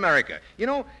city in America? You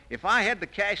know, if I had the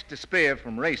cash to spare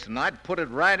from racing, I'd put it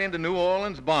right into New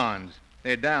Orleans bonds.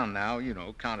 They're down now, you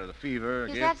know, count of the fever.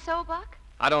 Is that so, Buck?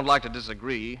 I don't like to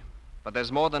disagree, but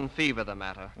there's more than fever the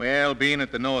matter. Well, being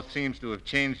at the North seems to have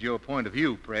changed your point of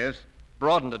view, Press.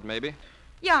 Broadened it, maybe.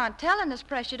 You aren't telling us,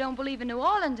 Press, you don't believe in New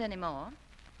Orleans anymore.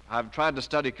 I've tried to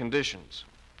study conditions.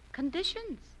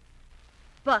 Conditions?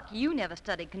 Buck, you never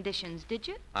studied conditions, did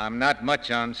you? I'm not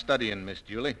much on studying, Miss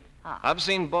Julie. I've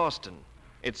seen Boston.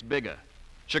 It's bigger.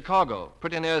 Chicago,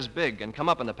 pretty near as big, and come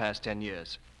up in the past 10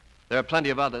 years. There are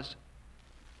plenty of others.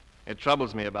 It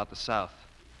troubles me about the South.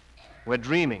 We're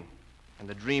dreaming, and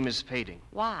the dream is fading.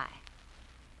 Why?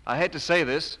 I hate to say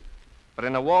this, but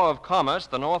in a war of commerce,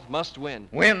 the North must win.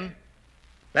 Win?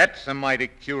 That's a mighty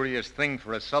curious thing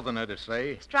for a Southerner to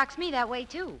say. Strikes me that way,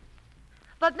 too.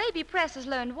 But maybe Press has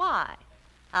learned why.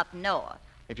 Up north.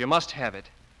 If you must have it,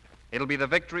 it'll be the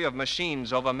victory of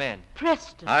machines over men.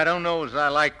 Preston. I don't know as I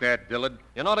like that, Dillard.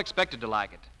 You're not expected to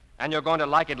like it. And you're going to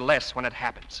like it less when it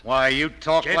happens. Why, you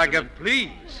talk like a...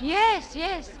 Please. Yes.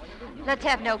 Let's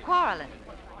have no quarreling.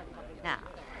 Now,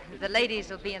 the ladies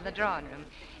will be in the drawing room.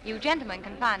 You gentlemen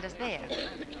can find us there.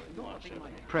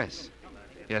 Press.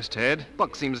 Yes, Ted?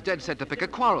 Buck seems dead set to pick a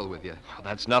quarrel with you. Oh,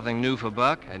 that's nothing new for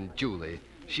Buck. And Julie.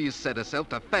 She's set herself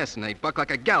to fascinate Buck like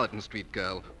a Gallatin Street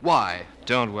girl. Why?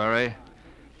 Don't worry.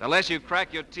 The less you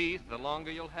crack your teeth, the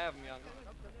longer you'll have them, young.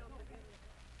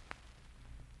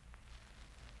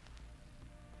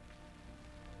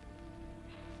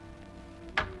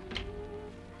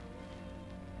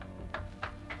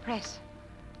 Press,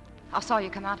 I saw you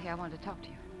come out here. I wanted to talk to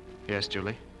you. Yes,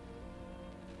 Julie?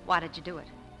 Why did you do it?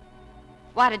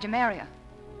 Why did you marry her?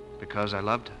 Because I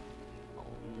loved her. Oh,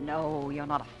 no, you're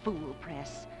not a fool,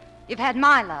 Press. You've had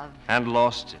my love. And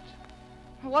lost it.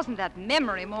 Wasn't that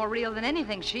memory more real than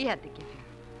anything she had to give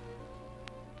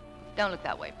you? Don't look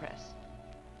that way, Press.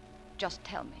 Just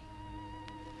tell me.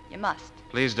 You must.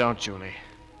 Please don't, Julie.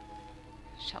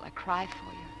 Shall I cry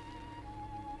for you?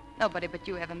 Nobody but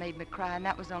you ever made me cry, and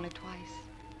that was only twice.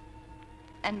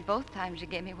 And both times you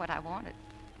gave me what I wanted.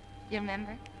 You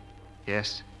remember?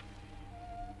 Yes.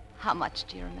 How much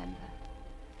do you remember?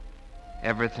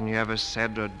 Everything you ever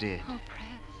said or did. Oh, Press.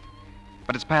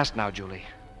 But it's past now, Julie.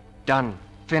 Done.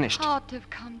 Finished. How to have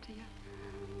come to you.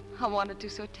 I wanted to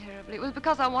so terribly. It was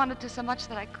because I wanted to so much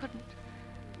that I couldn't.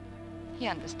 You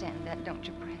understand that, don't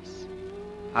you, Press?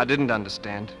 I didn't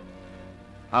understand.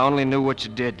 I only knew what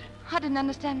you did. I didn't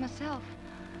understand myself.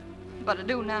 But I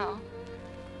do now.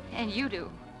 And you do.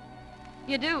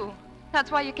 You do. That's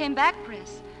why you came back,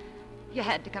 Press. You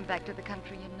had to come back to the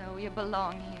country, you know. You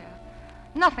belong here.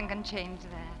 Nothing can change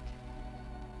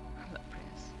that. Look,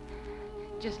 Press,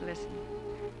 just listen.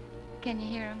 Can you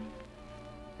hear them?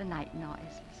 The night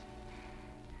noises.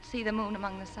 See the moon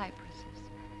among the cypresses.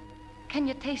 Can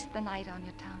you taste the night on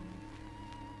your tongue?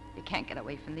 You can't get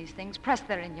away from these things. Press,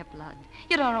 they're in your blood.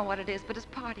 You don't know what it is, but it's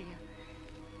part of you.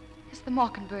 It's the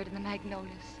mockingbird and the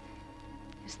magnolias.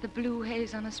 It's the blue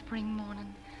haze on a spring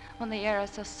morning when the air is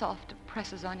so soft it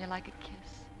presses on you like a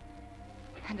kiss.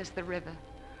 And it's the river,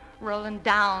 rolling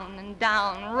down and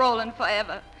down, rolling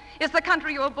forever. It's the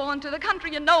country you were born to, the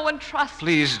country you know and trust.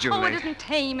 Please, Julie. Oh, it isn't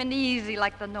tame and easy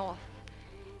like the North.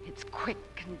 It's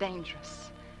quick and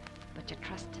dangerous, but you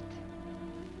trust it.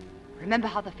 Remember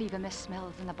how the fever mist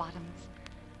smells in the bottoms?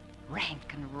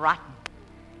 Rank and rotten.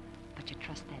 But you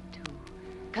trust that, too,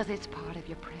 because it's part of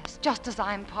your, Press, just as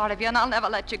I'm part of you, and I'll never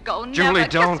let you go. Julie,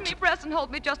 never. don't. Kiss me, Press, and hold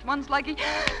me just once like he...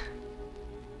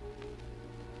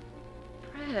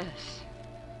 Press.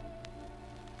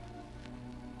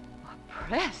 Oh,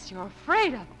 Press, you're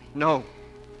afraid of me. No.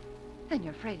 Then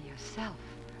you're afraid of yourself.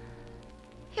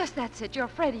 Yes, that's it. You're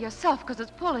afraid of yourself because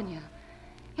it's pulling you.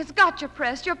 It's got you,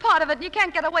 Press. You're part of it, and you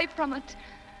can't get away from it.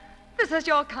 This is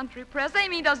your country, Press.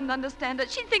 Amy doesn't understand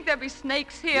it. She'd think there'd be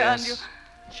snakes here, and you... Yes,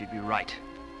 she'd be right.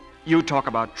 You talk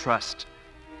about trust.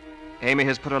 Amy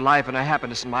has put her life and her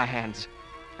happiness in my hands,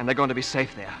 and they're going to be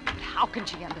safe there. But how can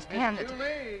she understand Miss it?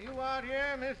 Julie, you out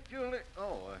here, Miss Julie?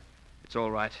 Oh, It's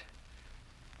all right.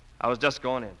 I was just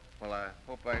going in. well, I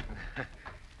hope I...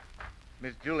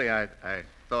 Miss Julie, I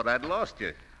thought I'd lost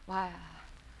you. Why,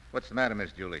 What's the matter,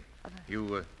 Miss Julie?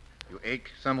 You ache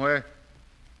somewhere?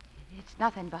 it's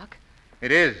nothing, Buck.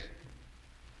 It is.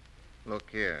 Look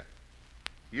here.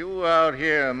 You were out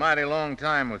here a mighty long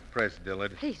time with Press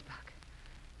Dillard. Please, Buck.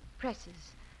 Press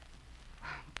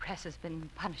has been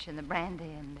punishing the brandy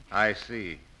and... I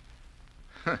see.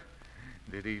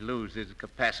 Did he lose his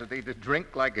capacity to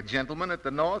drink like a gentleman at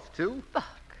the North, too? Buck.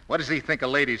 What does he think a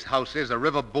lady's house is, a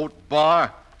riverboat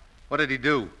bar? What did he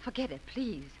do? Forget it,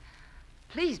 please.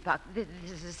 Please, Buck, this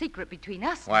is a secret between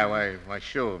us. Why,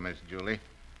 sure, Miss Julie.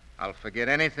 I'll forget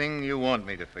anything you want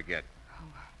me to forget.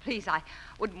 Please, I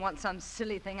wouldn't want some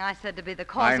silly thing I said to be the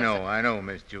cause of... I know,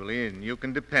 Miss Julie, and you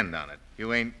can depend on it.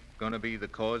 You ain't going to be the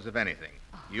cause of anything.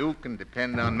 You can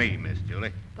depend on me, Miss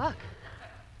Julie. Buck,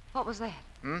 what was that?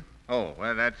 Oh,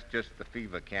 well, that's just the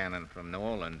fever cannon from New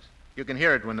Orleans. You can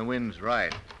hear it when the wind's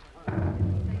right.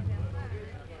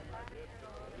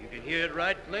 You can hear it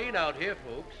right plain out here,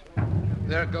 folks.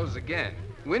 There it goes again.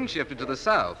 Wind shifted to the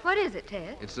south. What is it,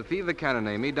 Ted? It's the fever cannon,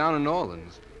 Amy, down in New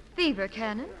Orleans. Fever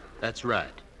cannon? That's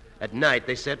right. At night,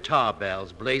 they set tar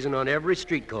barrels blazing on every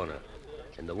street corner.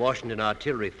 And the Washington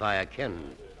artillery fire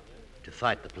cannon to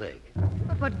fight the plague.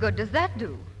 But what good does that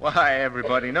do? Why,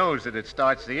 everybody knows that it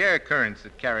starts the air currents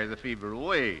that carry the fever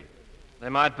away. They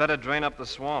might better drain up the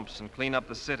swamps and clean up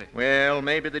the city. Well,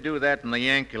 maybe they do that in the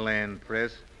Yankee land,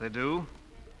 Press. They do?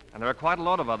 And there are quite a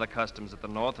lot of other customs at the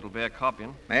North that'll bear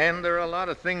copying. And there are a lot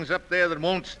of things up there that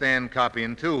won't stand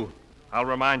copying, too. I'll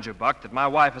remind you, Buck, that my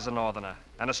wife is a Northerner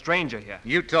and a stranger here.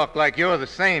 You talk like you're the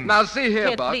same. Now, see here,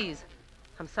 Ted, Buck. please.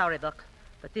 I'm sorry, Buck,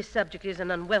 but this subject is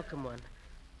an unwelcome one.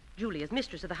 Julie, as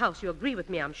mistress of the house, you agree with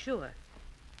me, I'm sure.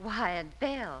 Why, and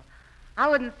Belle, I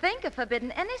wouldn't think of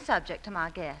forbidding any subject to my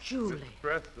guests. Julie.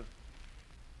 Press, sir.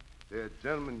 There's a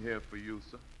gentleman here for you,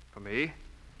 sir. For me?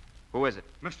 Who is it?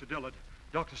 Mr. Dillard,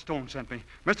 Dr. Stone sent me.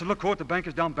 Mr. LaCourt, the bank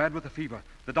is down bad with the fever.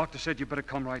 The doctor said you better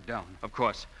come right down. Of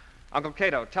course. Uncle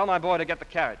Cato, tell my boy to get the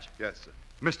carriage. Yes, sir.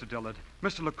 Mr. Dillard,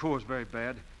 Mr. LaCourt's very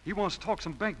bad. He wants to talk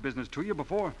some bank business to you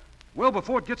before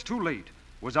it gets too late.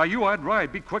 Was I you, I'd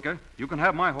ride. Be quicker. You can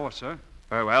have my horse, sir.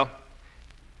 Very well.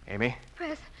 Amy?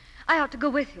 Press, I ought to go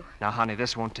with you. Now, honey,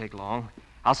 this won't take long.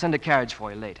 I'll send a carriage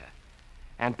for you later.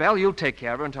 Aunt Belle, you'll take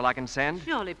care of her until I can send.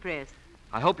 Surely, Press.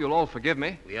 I hope you'll all forgive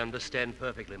me. We understand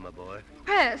perfectly, my boy.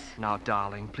 Press. Now,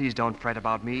 darling, please don't fret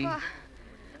about me.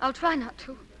 I'll try not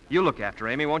to. You look after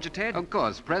Amy, won't you, Ted? Of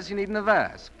course, Press, you needn't have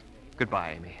asked.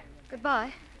 Goodbye, Amy.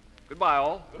 Goodbye. Goodbye,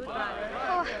 all.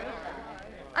 Oh,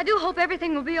 I do hope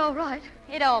everything will be all right.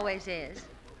 It always is.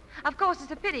 Of course,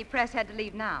 it's a pity Press had to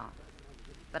leave now.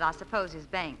 But I suppose his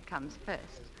bank comes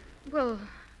first. Well,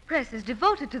 Press is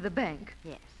devoted to the bank.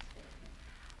 Yes.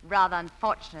 Rather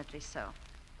unfortunately so.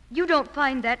 You don't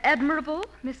find that admirable,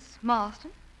 Miss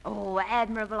Marston? Oh,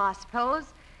 admirable, I suppose.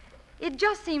 It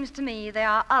just seems to me there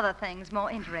are other things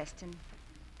more interesting.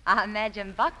 I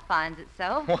imagine Buck finds it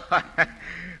so.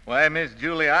 Why, Miss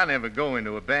Julie, I never go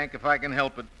into a bank if I can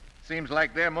help it. Seems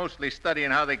like they're mostly studying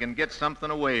how they can get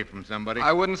something away from somebody.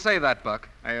 I wouldn't say that, Buck.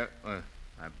 I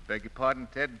beg your pardon,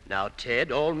 Ted? Now,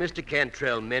 Ted, all Mr.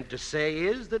 Cantrell meant to say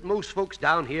is that most folks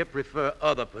down here prefer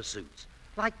other pursuits,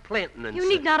 like planting and You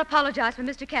need not apologize for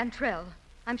Mr. Cantrell.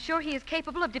 I'm sure he is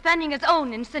capable of defending his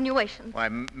own insinuations. Why,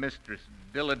 Mistress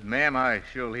Dillard, ma'am, I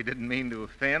surely didn't mean to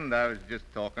offend. I was just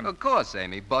talking. Of course,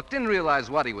 Amy. Buck didn't realize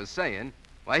what he was saying.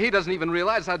 Why, he doesn't even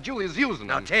realize how Julie's using him.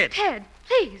 Now, Ted. Ted,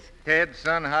 please. Ted,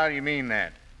 son, how do you mean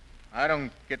that? I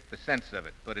don't get the sense of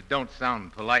it, but it don't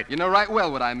sound polite. You know right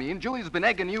well what I mean. Julie's been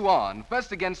egging you on,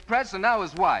 first against Press and now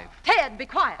his wife. Ted, be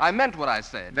quiet. I meant what I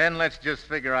said. Then let's just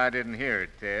figure I didn't hear it,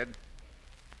 Ted.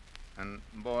 And,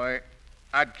 boy,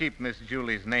 I'd keep Miss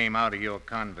Julie's name out of your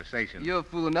conversation. You're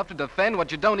fool enough to defend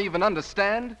what you don't even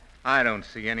understand? I don't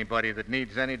see anybody that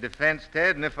needs any defense,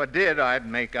 Ted, and if I did, I'd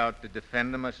make out to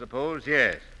defend them, I suppose,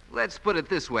 yes. Let's put it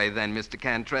this way, then, Mr.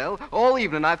 Cantrell. All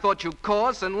evening I thought you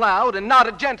coarse and loud and not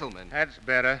a gentleman. That's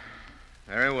better.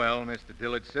 Very well, Mr.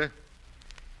 Dillard, sir.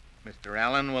 Mr.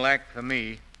 Allen will act for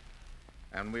me,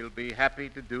 and we'll be happy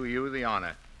to do you the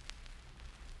honor.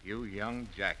 You young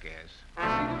jackass.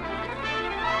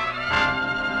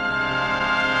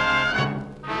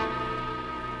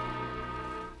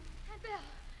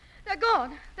 They're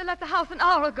gone. They left the house an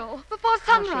hour ago, before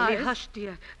sunrise. Hush, Amy, hush,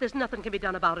 dear. There's nothing can be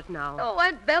done about it now. Oh,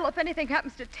 Aunt Belle, if anything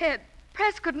happens to Ted,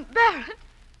 Press couldn't bear it.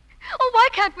 Oh, why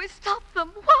can't we stop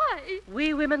them? Why?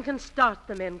 We women can start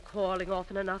the men quarreling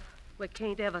often enough. We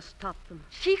can't ever stop them.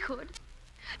 She could.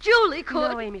 Julie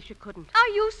could. No, Amy, she couldn't. Are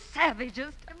you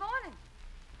savages? Good morning.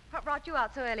 What brought you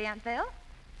out so early, Aunt Belle?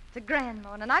 It's a grand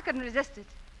morning. I couldn't resist it.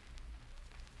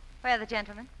 Where are the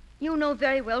gentlemen? You know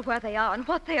very well where they are and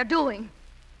what they are doing.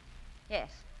 Yes.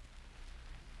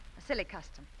 A silly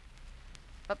custom.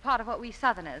 But part of what we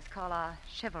Southerners call our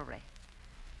chivalry.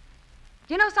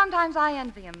 Do you know, sometimes I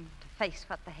envy 'em to face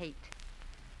what they hate.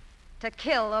 To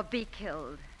kill or be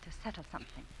killed. To settle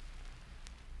something.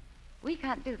 We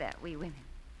can't do that, we women.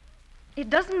 It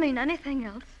doesn't mean anything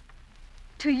else.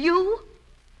 To you?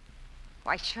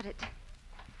 Why should it?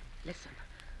 Listen.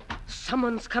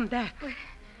 Someone's come back.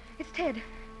 It's Ted.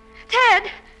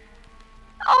 Ted!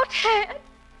 Oh, Ted!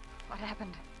 What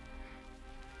happened?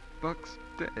 Buck's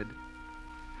dead.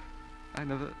 I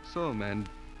never saw a man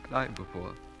die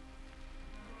before.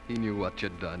 He knew what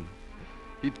you'd done.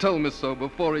 He told me so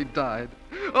before he died.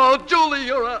 Oh, Julie,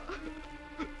 you're a...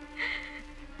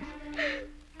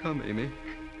 Come, Amy.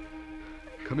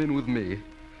 Come in with me.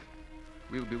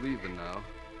 We'll be leaving now.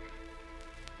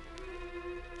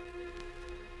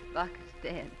 Buck is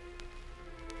dead.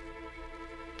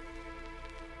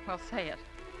 Well, say it.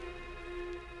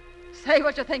 Say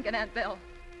what you're thinking, Aunt Belle.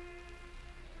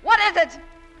 What is it?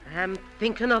 I'm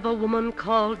thinking of a woman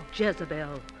called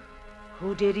Jezebel,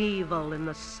 who did evil in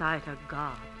the sight of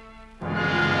God.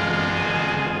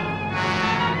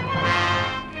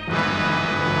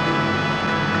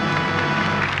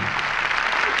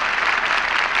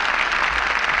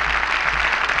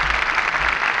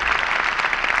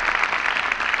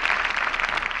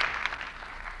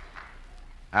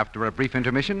 After a brief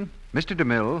intermission, Mr.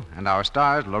 DeMille and our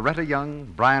stars Loretta Young,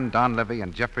 Brian Donlevy,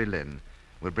 and Jeffrey Lynn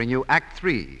will bring you Act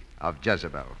 3 of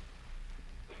Jezebel.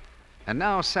 And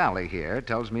now Sally here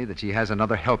tells me that she has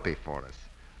another helpie for us.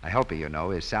 A helpie, you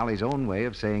know, is Sally's own way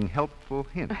of saying helpful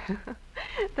hint.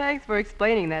 Thanks for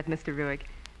explaining that, Mr. Ruick.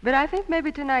 But I think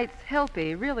maybe tonight's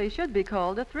helpie really should be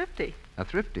called a thrifty. A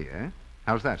thrifty, eh?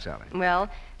 How's that, Sally? Well,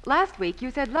 last week you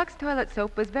said Lux toilet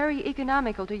soap was very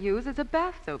economical to use as a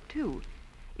bath soap, too.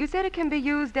 You said it can be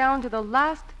used down to the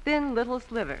last thin little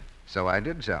sliver. So I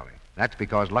did, Sally. That's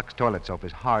because Lux toilet soap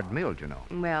is hard-milled, you know.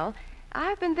 Well,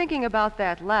 I've been thinking about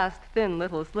that last thin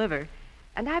little sliver,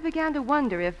 and I began to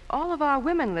wonder if all of our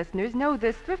women listeners know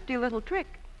this thrifty little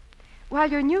trick. While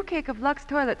your new cake of Lux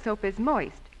toilet soap is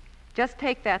moist, just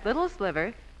take that little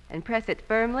sliver and press it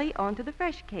firmly onto the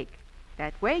fresh cake.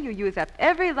 That way you use up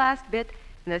every last bit,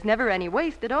 and there's never any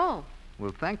waste at all.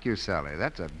 Well, thank you, Sally.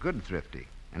 That's a good thrifty.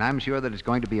 And I'm sure that it's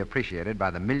going to be appreciated by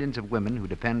the millions of women who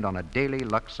depend on a daily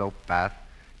Lux soap bath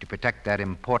to protect that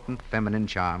important feminine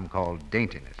charm called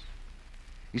daintiness.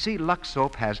 You see, Lux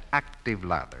soap has active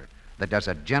lather that does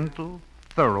a gentle,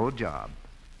 thorough job,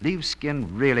 leaves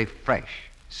skin really fresh,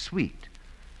 sweet,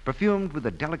 perfumed with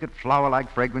a delicate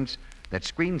flower-like fragrance that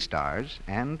screen stars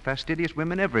and fastidious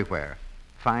women everywhere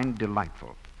find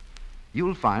delightful.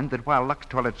 You'll find that while Lux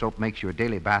toilet soap makes your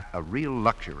daily bath a real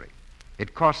luxury,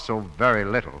 it costs so very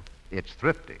little, it's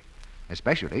thrifty.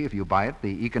 especially if you buy it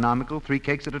the economical 3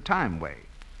 cakes at a time way.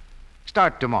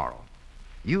 Start tomorrow.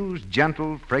 Use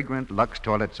gentle, fragrant Lux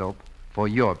toilet soap for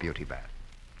your beauty bath.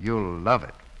 You'll love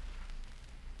it.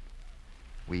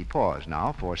 We pause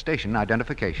now for station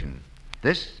identification.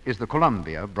 This is the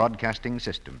Columbia Broadcasting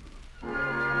System.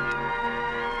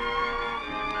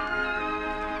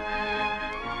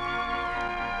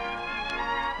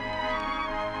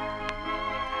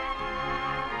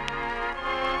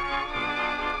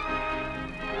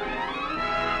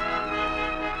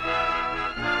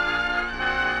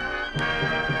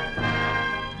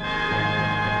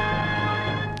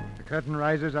 The curtain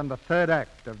rises on the 3rd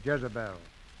act of Jezebel.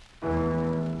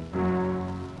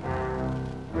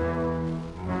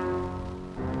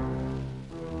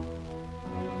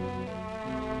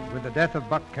 With the death of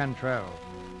Buck Cantrell,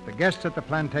 the guests at the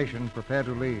plantation prepare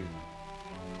to leave.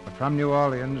 But from New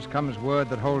Orleans comes word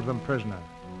that holds them prisoner.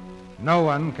 No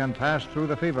one can pass through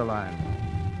the fever line.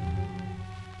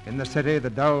 In the city, the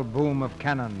dull boom of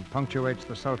cannon punctuates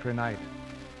the sultry night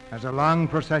as a long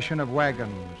procession of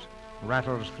wagons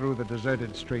rattles through the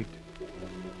deserted street.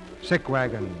 Sick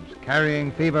wagons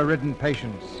carrying fever-ridden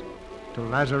patients to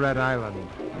Lazarette Island.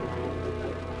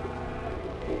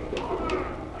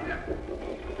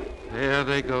 There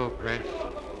they go, Press.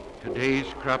 Today's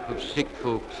crop of sick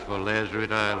folks for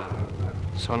Lazarette Island.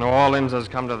 So New Orleans has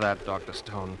come to that, Dr.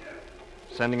 Stone.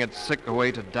 Sending its sick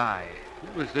away to die.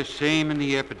 It was the same in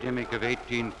the epidemic of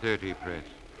 1830, Press.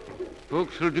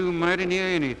 Folks will do mighty near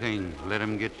anything, let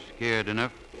 'em get scared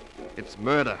enough. It's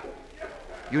murder.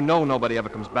 You know nobody ever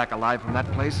comes back alive from that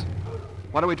place.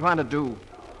 What are we trying to do?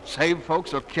 Save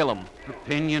folks or kill them?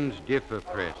 Opinions differ,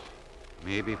 Press.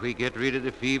 Maybe if we get rid of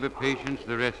the fever patients,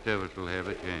 the rest of us will have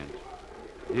a chance.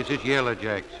 This is Yellow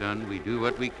Jack, son. We do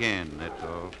what we can, that's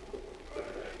all.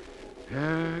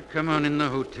 Come on in the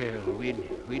hotel.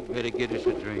 We'd better get us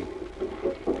a drink.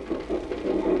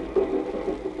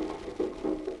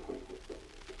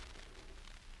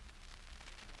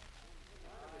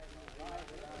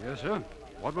 Yes, sir.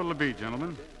 What will it be,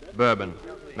 gentlemen? Bourbon.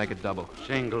 Make it double.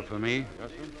 Single for me.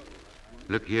 Yes, sir.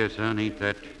 Look here, son. Ain't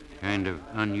that kind of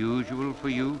unusual for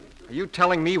you? Are you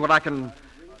telling me what I can...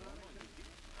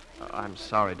 I'm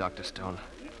sorry, Dr. Stone.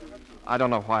 I don't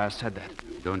know why I said that.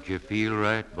 Don't you feel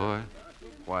right, boy?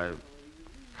 Why,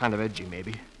 kind of edgy,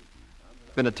 maybe.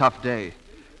 Been a tough day.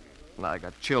 And I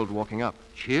got chilled walking up.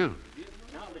 Chilled?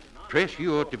 Press,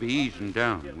 you ought to be easing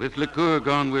down. With liqueur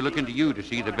gone, we're looking to you to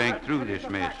see the bank through this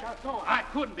mess. I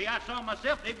couldn't be. I saw him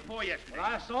myself day before yesterday.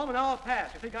 I saw him and I'll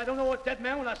pass. You think I don't know a dead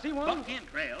man when I see one? Buck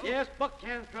Cantrell? Yes, Buck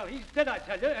Cantrell. He's dead, I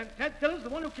tell you, and Ted Dillon's the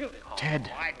one who killed him.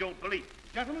 Ted. Oh, I don't believe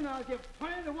it. Gentlemen, I'll give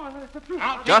 20 to 1 that it's the truth.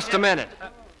 Just a minute.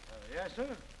 Yes, sir.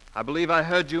 I believe I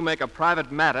heard you make a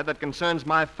private matter that concerns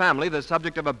my family the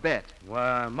subject of a bet.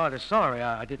 Well, I'm mighty sorry.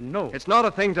 I didn't know. It's not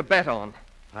a thing to bet on.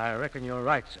 I reckon you're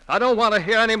right, sir. I don't want to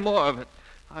hear any more of it.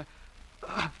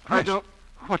 I don't...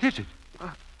 What is it?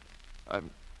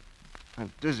 I'm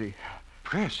dizzy.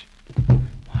 Press.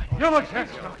 Yellow Jack.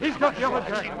 He's got Yellow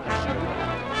Jack.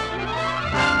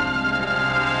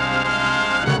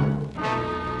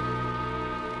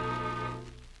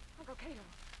 Uncle Cato,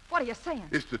 what are you saying?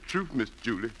 It's the truth, Miss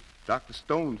Julie. Dr.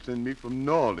 Stone sent me from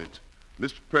New Orleans.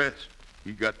 Mr. Press,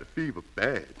 he got the fever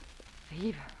bad.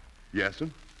 Fever? Yes, sir.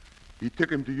 He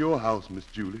took him to your house, Miss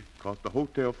Julie, 'cause the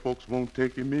hotel folks won't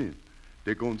take him in.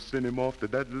 They're going to send him off to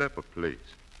that leper place.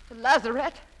 The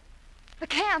Lazarette? I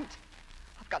can't.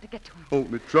 I've got to get to him.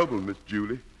 Only trouble, Miss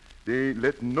Julie. They ain't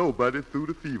letting nobody through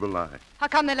the fever line. How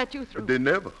come they let you through? They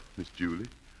never, Miss Julie.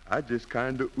 I just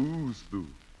kind of ooze through.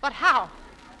 But how?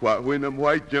 Why, when them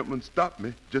white gentlemen stop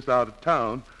me just out of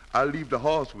town, I leave the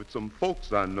horse with some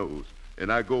folks I knows,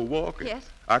 and I go walking. Yes?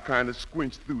 I kind of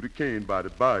squinch through the cane by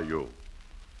the bayou.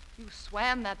 You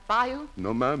swam that bayou?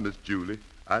 No, ma'am, Miss Julie.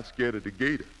 I scared of the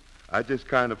gator. I just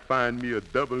kind of find me a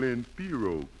double-end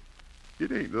pirogue.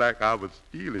 It ain't like I was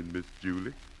stealing, Miss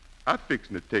Julie. I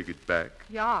fixin' to take it back.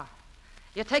 You are.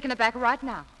 You're taking it back right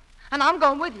now. And I'm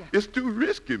going with you. It's too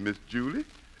risky, Miss Julie.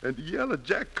 And the Yellow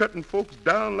Jack cutting folks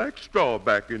down like straw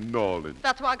back in New Orleans.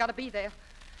 That's why I got to be there.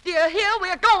 Do you hear?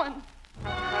 We're going.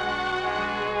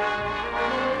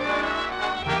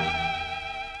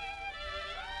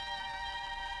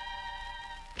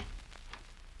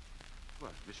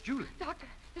 What, Miss Julie? Doctor,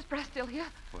 is Brett still here?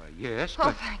 Why, yes, Oh,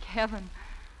 but thank heaven.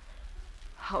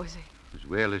 How is he? as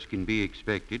well as can be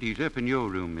expected, he's up in your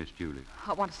room, Miss Julie.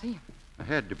 I want to see him. I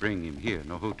had to bring him here.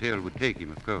 No hotel would take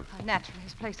him, of course. Naturally,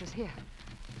 his place is here.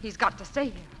 He's got to stay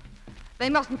here. They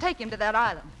mustn't take him to that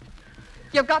island.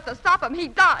 You've got to stop him.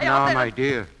 He'd die out Now, there. my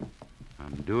dear,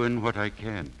 I'm doing what I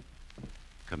can.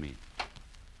 Come in.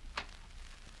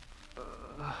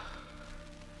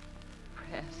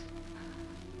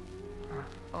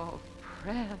 Oh,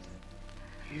 Press.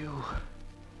 You.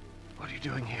 What are you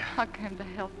doing here? I came to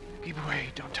help you. Keep away.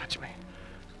 Don't touch me.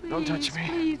 Please, Don't touch me.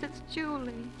 Please, it's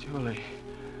Julie. Julie.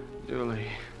 Julie.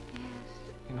 Yes.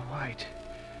 In a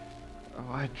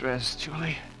white dress,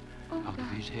 Julie. Oh, Out of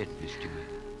his head, Miss Julie.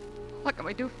 What can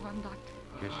we do for him, Doctor?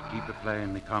 Just keep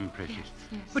applying the compresses.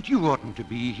 Yes. But you oughtn't to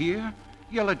be here.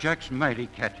 Yellow Jack's mighty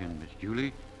catching, Miss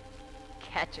Julie.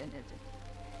 Catching, is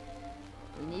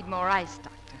it? We need more ice,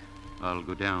 Doctor. I'll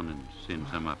go down and send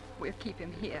some up. We'll keep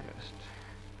him here.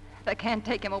 They can't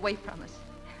take him away from us.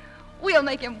 We'll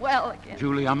make him well again.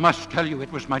 Julie, I must tell you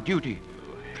it was my duty.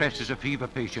 Press is a fever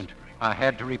patient. I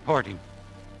had to report him.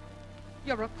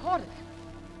 You reported him?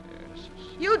 Yes.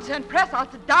 You'd send Press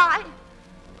out to die?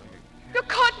 You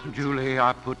couldn't. Julie,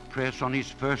 I put Press on his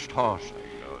first horse.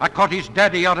 I caught his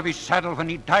daddy out of his saddle when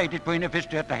he died at Buena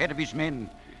Vista at the head of his men.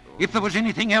 If there was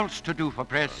anything else to do for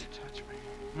Press,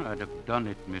 I'd have done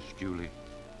it, Miss Julie.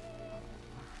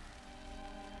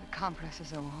 The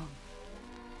compresses are warm.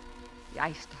 The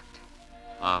ice, Doctor.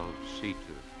 I'll see to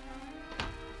it.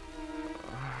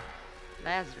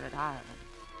 Lazarus Island.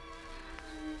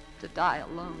 To die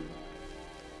alone.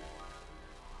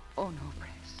 Oh, no,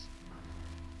 Press.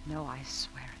 No, I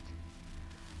swear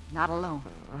it. Not alone.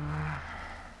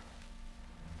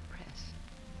 Press.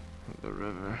 The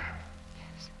river.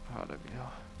 Yes. Part of you.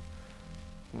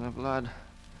 And the blood.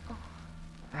 Oh.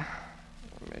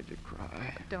 I made you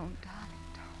cry. Don't, darling,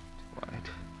 don't. White.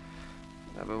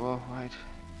 Never wore white.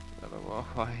 Never wore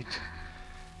white.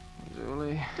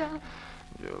 Julie. Darling.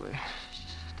 Julie.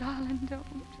 Shh, darling, don't.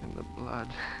 In the blood.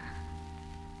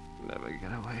 Never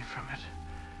get away from it.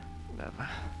 Never.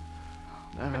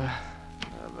 Never.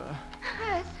 Never.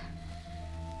 Press.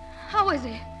 How is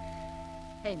he?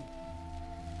 Amy.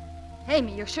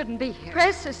 Amy, you shouldn't be here.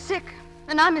 Press is sick,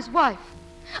 and I'm his wife.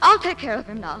 I'll take care of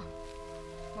him now.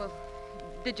 Well,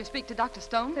 did you speak to Dr.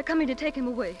 Stone? They're coming to take him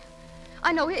away.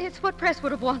 I know it's what Press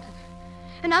would have wanted.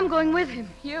 And I'm going with him.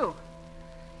 You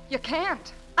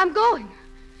can't. I'm going.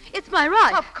 It's my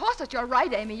right. Of course it's your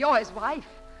right, Amy. You're his wife.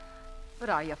 But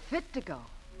are you fit to go?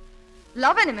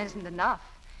 Loving him isn't enough.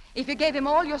 If you gave him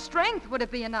all your strength, would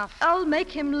it be enough? I'll make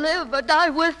him live or die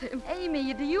with him.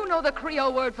 Amy, do you know the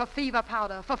Creole word for fever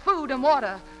powder, for food and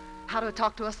water? How to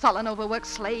talk to a sullen, overworked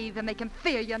slave and make him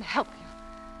fear you and help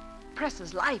you.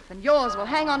 Press's life and yours will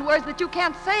hang on words that you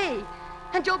can't say.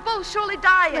 And you'll both surely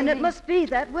die, And Amy. it must be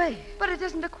that way. But it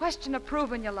isn't a question of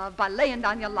proving your love by laying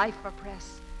down your life for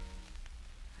Press.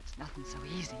 It's nothing so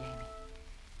easy, Amy.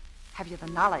 Have you the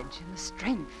knowledge and the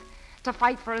strength to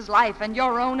fight for his life and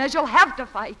your own as you'll have to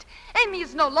fight? Amy,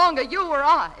 it's no longer you or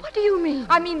I. What do you mean?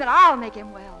 I mean that I'll make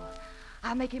him well.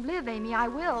 I'll make him live, Amy, I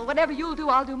will. Whatever you'll do,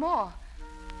 I'll do more.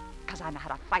 Because I know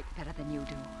how to fight better than you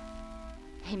do.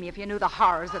 Amy, if you knew the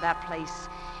horrors of that place.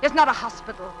 It's not a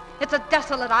hospital. It's a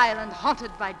desolate island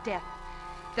haunted by death.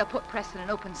 They'll put Press in an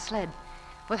open sled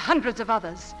with hundreds of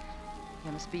others.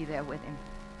 You must be there with him,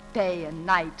 day and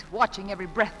night, watching every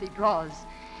breath he draws.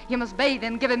 You must bathe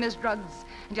him, give him his drugs,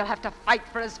 and you'll have to fight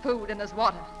for his food and his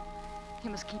water. You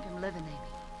must keep him living, Amy.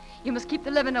 You must keep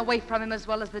the living away from him as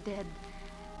well as the dead.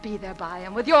 Be there by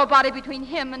him, with your body between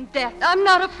him and death. I'm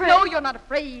not afraid. No, you're not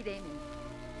afraid, Amy.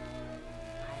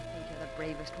 I think you're the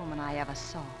bravest woman I ever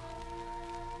saw.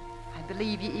 I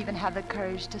believe you even have the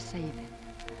courage to save him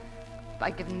by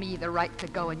giving me the right to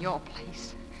go in your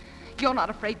place. You're not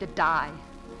afraid to die.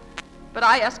 But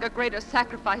I ask a greater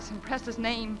sacrifice in Press's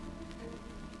name.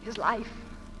 His life.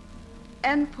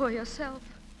 And for yourself.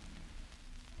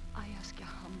 I ask you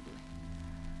humbly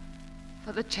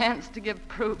for the chance to give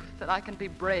proof that I can be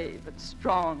brave and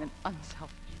strong and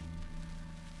unselfish.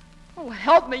 Oh,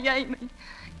 help me, Amy.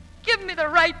 Give me the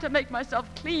right to make myself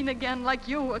clean again like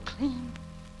you were clean.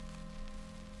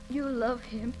 You love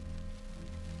him.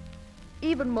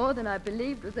 Even more than I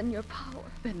believed was in your power.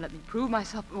 Then let me prove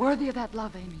myself worthy of that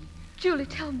love, Amy. Julie,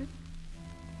 tell me.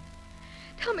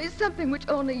 Tell me something which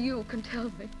only you can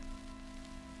tell me.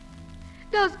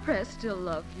 Does Press still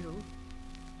love you?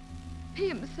 He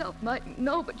himself mightn't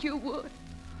know, but you would.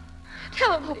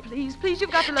 Tell me. Oh, please, you've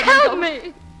got to let Tell me go.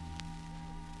 me.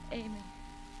 Amy,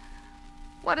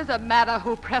 what does it matter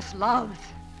who Press loves?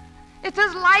 It's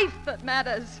his life that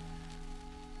matters.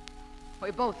 We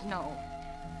both know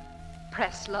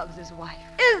Press loves his wife.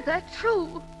 Is that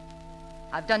true?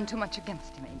 I've done too much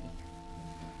against him, Amy.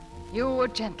 You were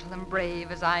gentle and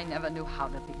brave as I never knew how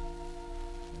to be.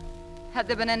 Had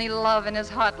there been any love in his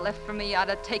heart left for me, I'd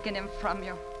have taken him from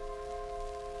you.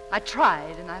 I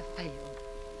tried and I failed.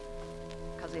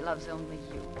 Because he loves only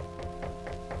you.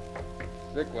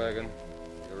 Sick wagon.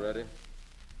 You ready?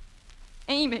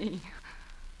 Amy.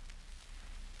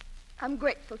 I'm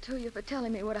grateful to you for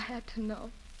telling me what I had to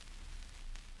know.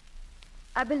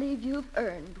 I believe you've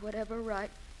earned whatever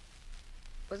right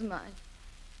was mine.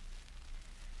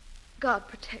 God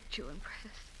protect you and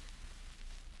Press.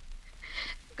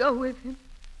 Go with him.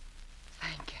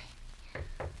 Thank you.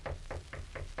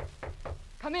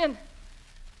 Come in.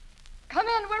 Come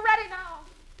in. We're ready now.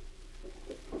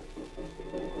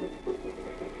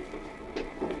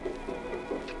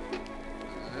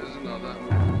 There's another.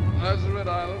 That's the Red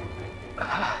Island.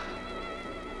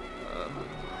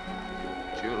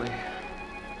 Julie.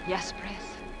 Yes, Press.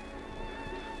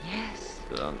 Yes.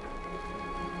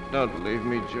 Don't leave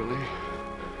me, Julie.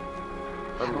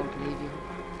 I won't leave you.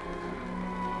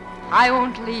 I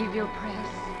won't leave you, Press.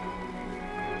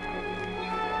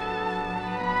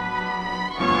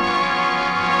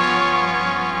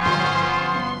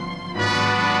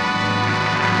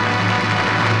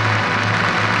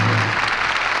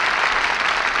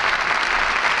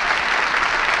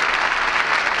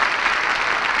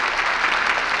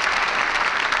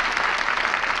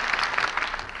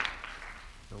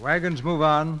 The wagons move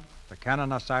on, the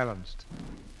cannon are silenced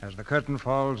as the curtain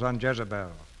falls on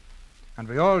Jezebel. And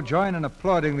we all join in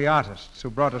applauding the artists who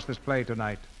brought us this play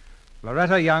tonight.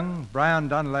 Loretta Young, Brian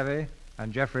Donlevy,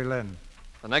 and Jeffrey Lynn.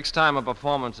 The next time a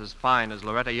performance as fine as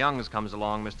Loretta Young's comes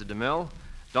along, Mr. DeMille,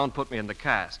 don't put me in the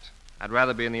cast. I'd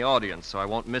rather be in the audience so I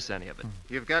won't miss any of it.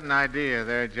 You've got an idea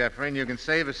there, Jeffrey, and you can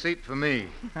save a seat for me.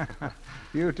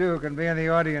 You, too, can be in the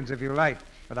audience if you like,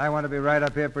 but I want to be right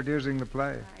up here producing the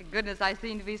play. My goodness, I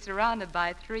seem to be surrounded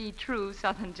by 3 true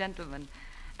Southern gentlemen,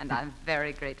 and I'm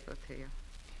very grateful to you.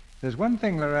 There's one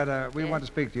thing, Loretta, we want to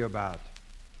speak to you about.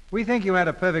 We think you had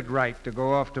a perfect right to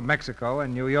go off to Mexico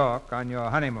and New York on your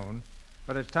honeymoon,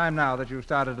 but it's time now that you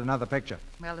started another picture.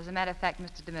 Well, as a matter of fact,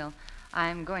 Mr. DeMille,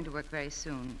 I'm going to work very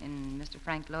soon in Mr.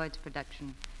 Frank Lloyd's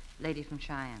production, Lady from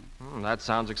Cheyenne. That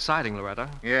sounds exciting, Loretta.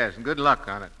 Yes, and good luck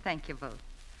on it. Thank you both.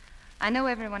 I know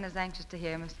everyone is anxious to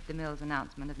hear Mr. DeMille's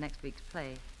announcement of next week's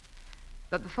play.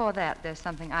 But before that, there's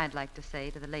something I'd like to say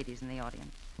to the ladies in the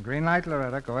audience. Green light,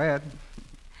 Loretta. Go ahead.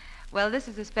 Well, this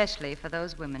is especially for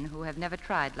those women who have never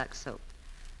tried Lux soap.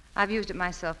 I've used it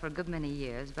myself for a good many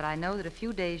years, but I know that a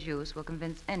few days' use will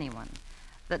convince anyone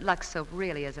that Lux soap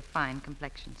really is a fine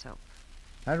complexion soap.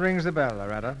 That rings the bell,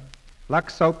 Loretta.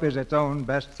 Lux soap is its own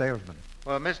best salesman.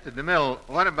 Well, Mr. DeMille,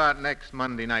 what about next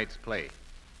Monday night's play?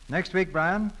 Next week,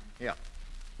 Brian, Yeah.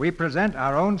 we present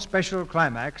our own special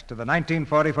climax to the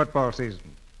 1940 football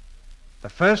season. The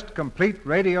first complete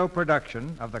radio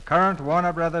production of the current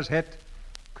Warner Brothers hit,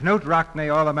 Knute Rockne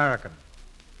All-American.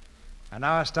 And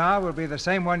our star will be the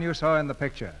same one you saw in the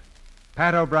picture,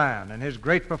 Pat O'Brien, in his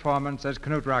great performance as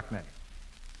Knute Rockne.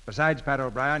 Besides Pat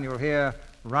O'Brien, you'll hear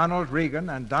Ronald Reagan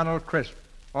and Donald Crisp,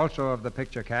 also of the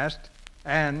picture cast,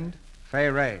 and Fay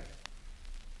Ray.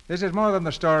 This is more than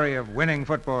the story of winning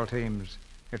football teams.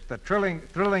 It's the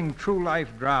thrilling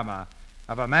true-life drama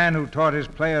of a man who taught his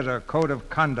players a code of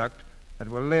conduct that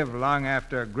will live long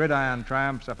after gridiron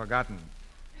triumphs are forgotten.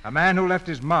 A man who left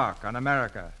his mark on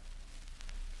America.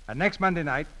 And next Monday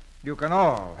night, you can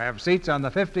all have seats on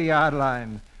the 50-yard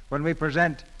line when we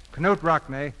present Knute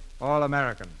Rockne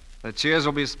All-American. The cheers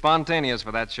will be spontaneous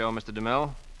for that show, Mr.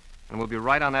 DeMille, and we'll be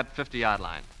right on that 50-yard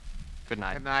line. Good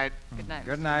night. Good night. Good night.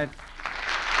 Good night.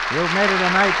 You've made it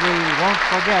a night we won't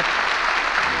forget.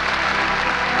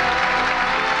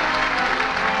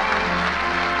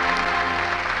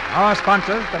 Our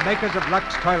sponsors, the makers of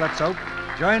Lux Toilet Soap,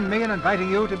 join me in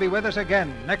inviting you to be with us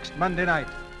again next Monday night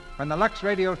when the Lux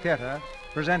Radio Theater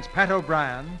presents Pat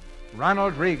O'Brien,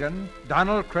 Ronald Reagan,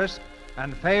 Donald Crisp,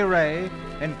 and Fay Ray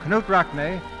in Knute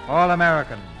Rockne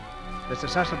All-American. This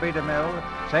is Cecil B.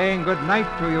 DeMille saying good night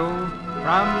to you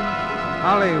from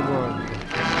Hollywood.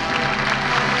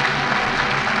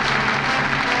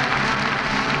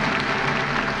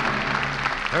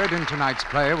 Heard in tonight's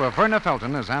play were Verna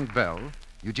Felton as Aunt Belle,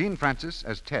 Eugene Francis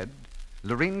as Ted,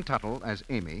 Lorene Tuttle as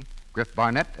Amy, Griff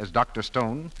Barnett as Dr.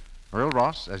 Stone, Earl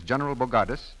Ross as General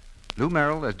Bogardus, Lou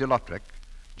Merrill as DeLautrec,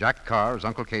 Jack Carr as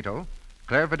Uncle Cato,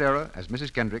 Claire Videra as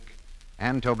Mrs. Kendrick,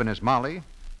 Ann Tobin as Molly,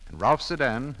 and Ralph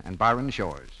Sedan and Byron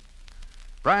Shores.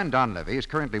 Brian Donlevy is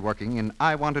currently working in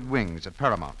I Wanted Wings at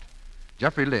Paramount.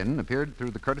 Jeffrey Lynn appeared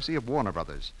through the courtesy of Warner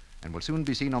Brothers and will soon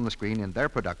be seen on the screen in their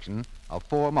production of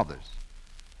Four Mothers.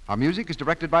 Our music is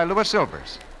directed by Louis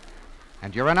Silvers,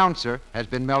 and your announcer has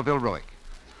been Melville Roig.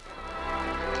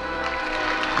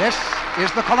 This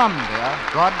is the Columbia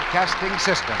Broadcasting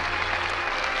System.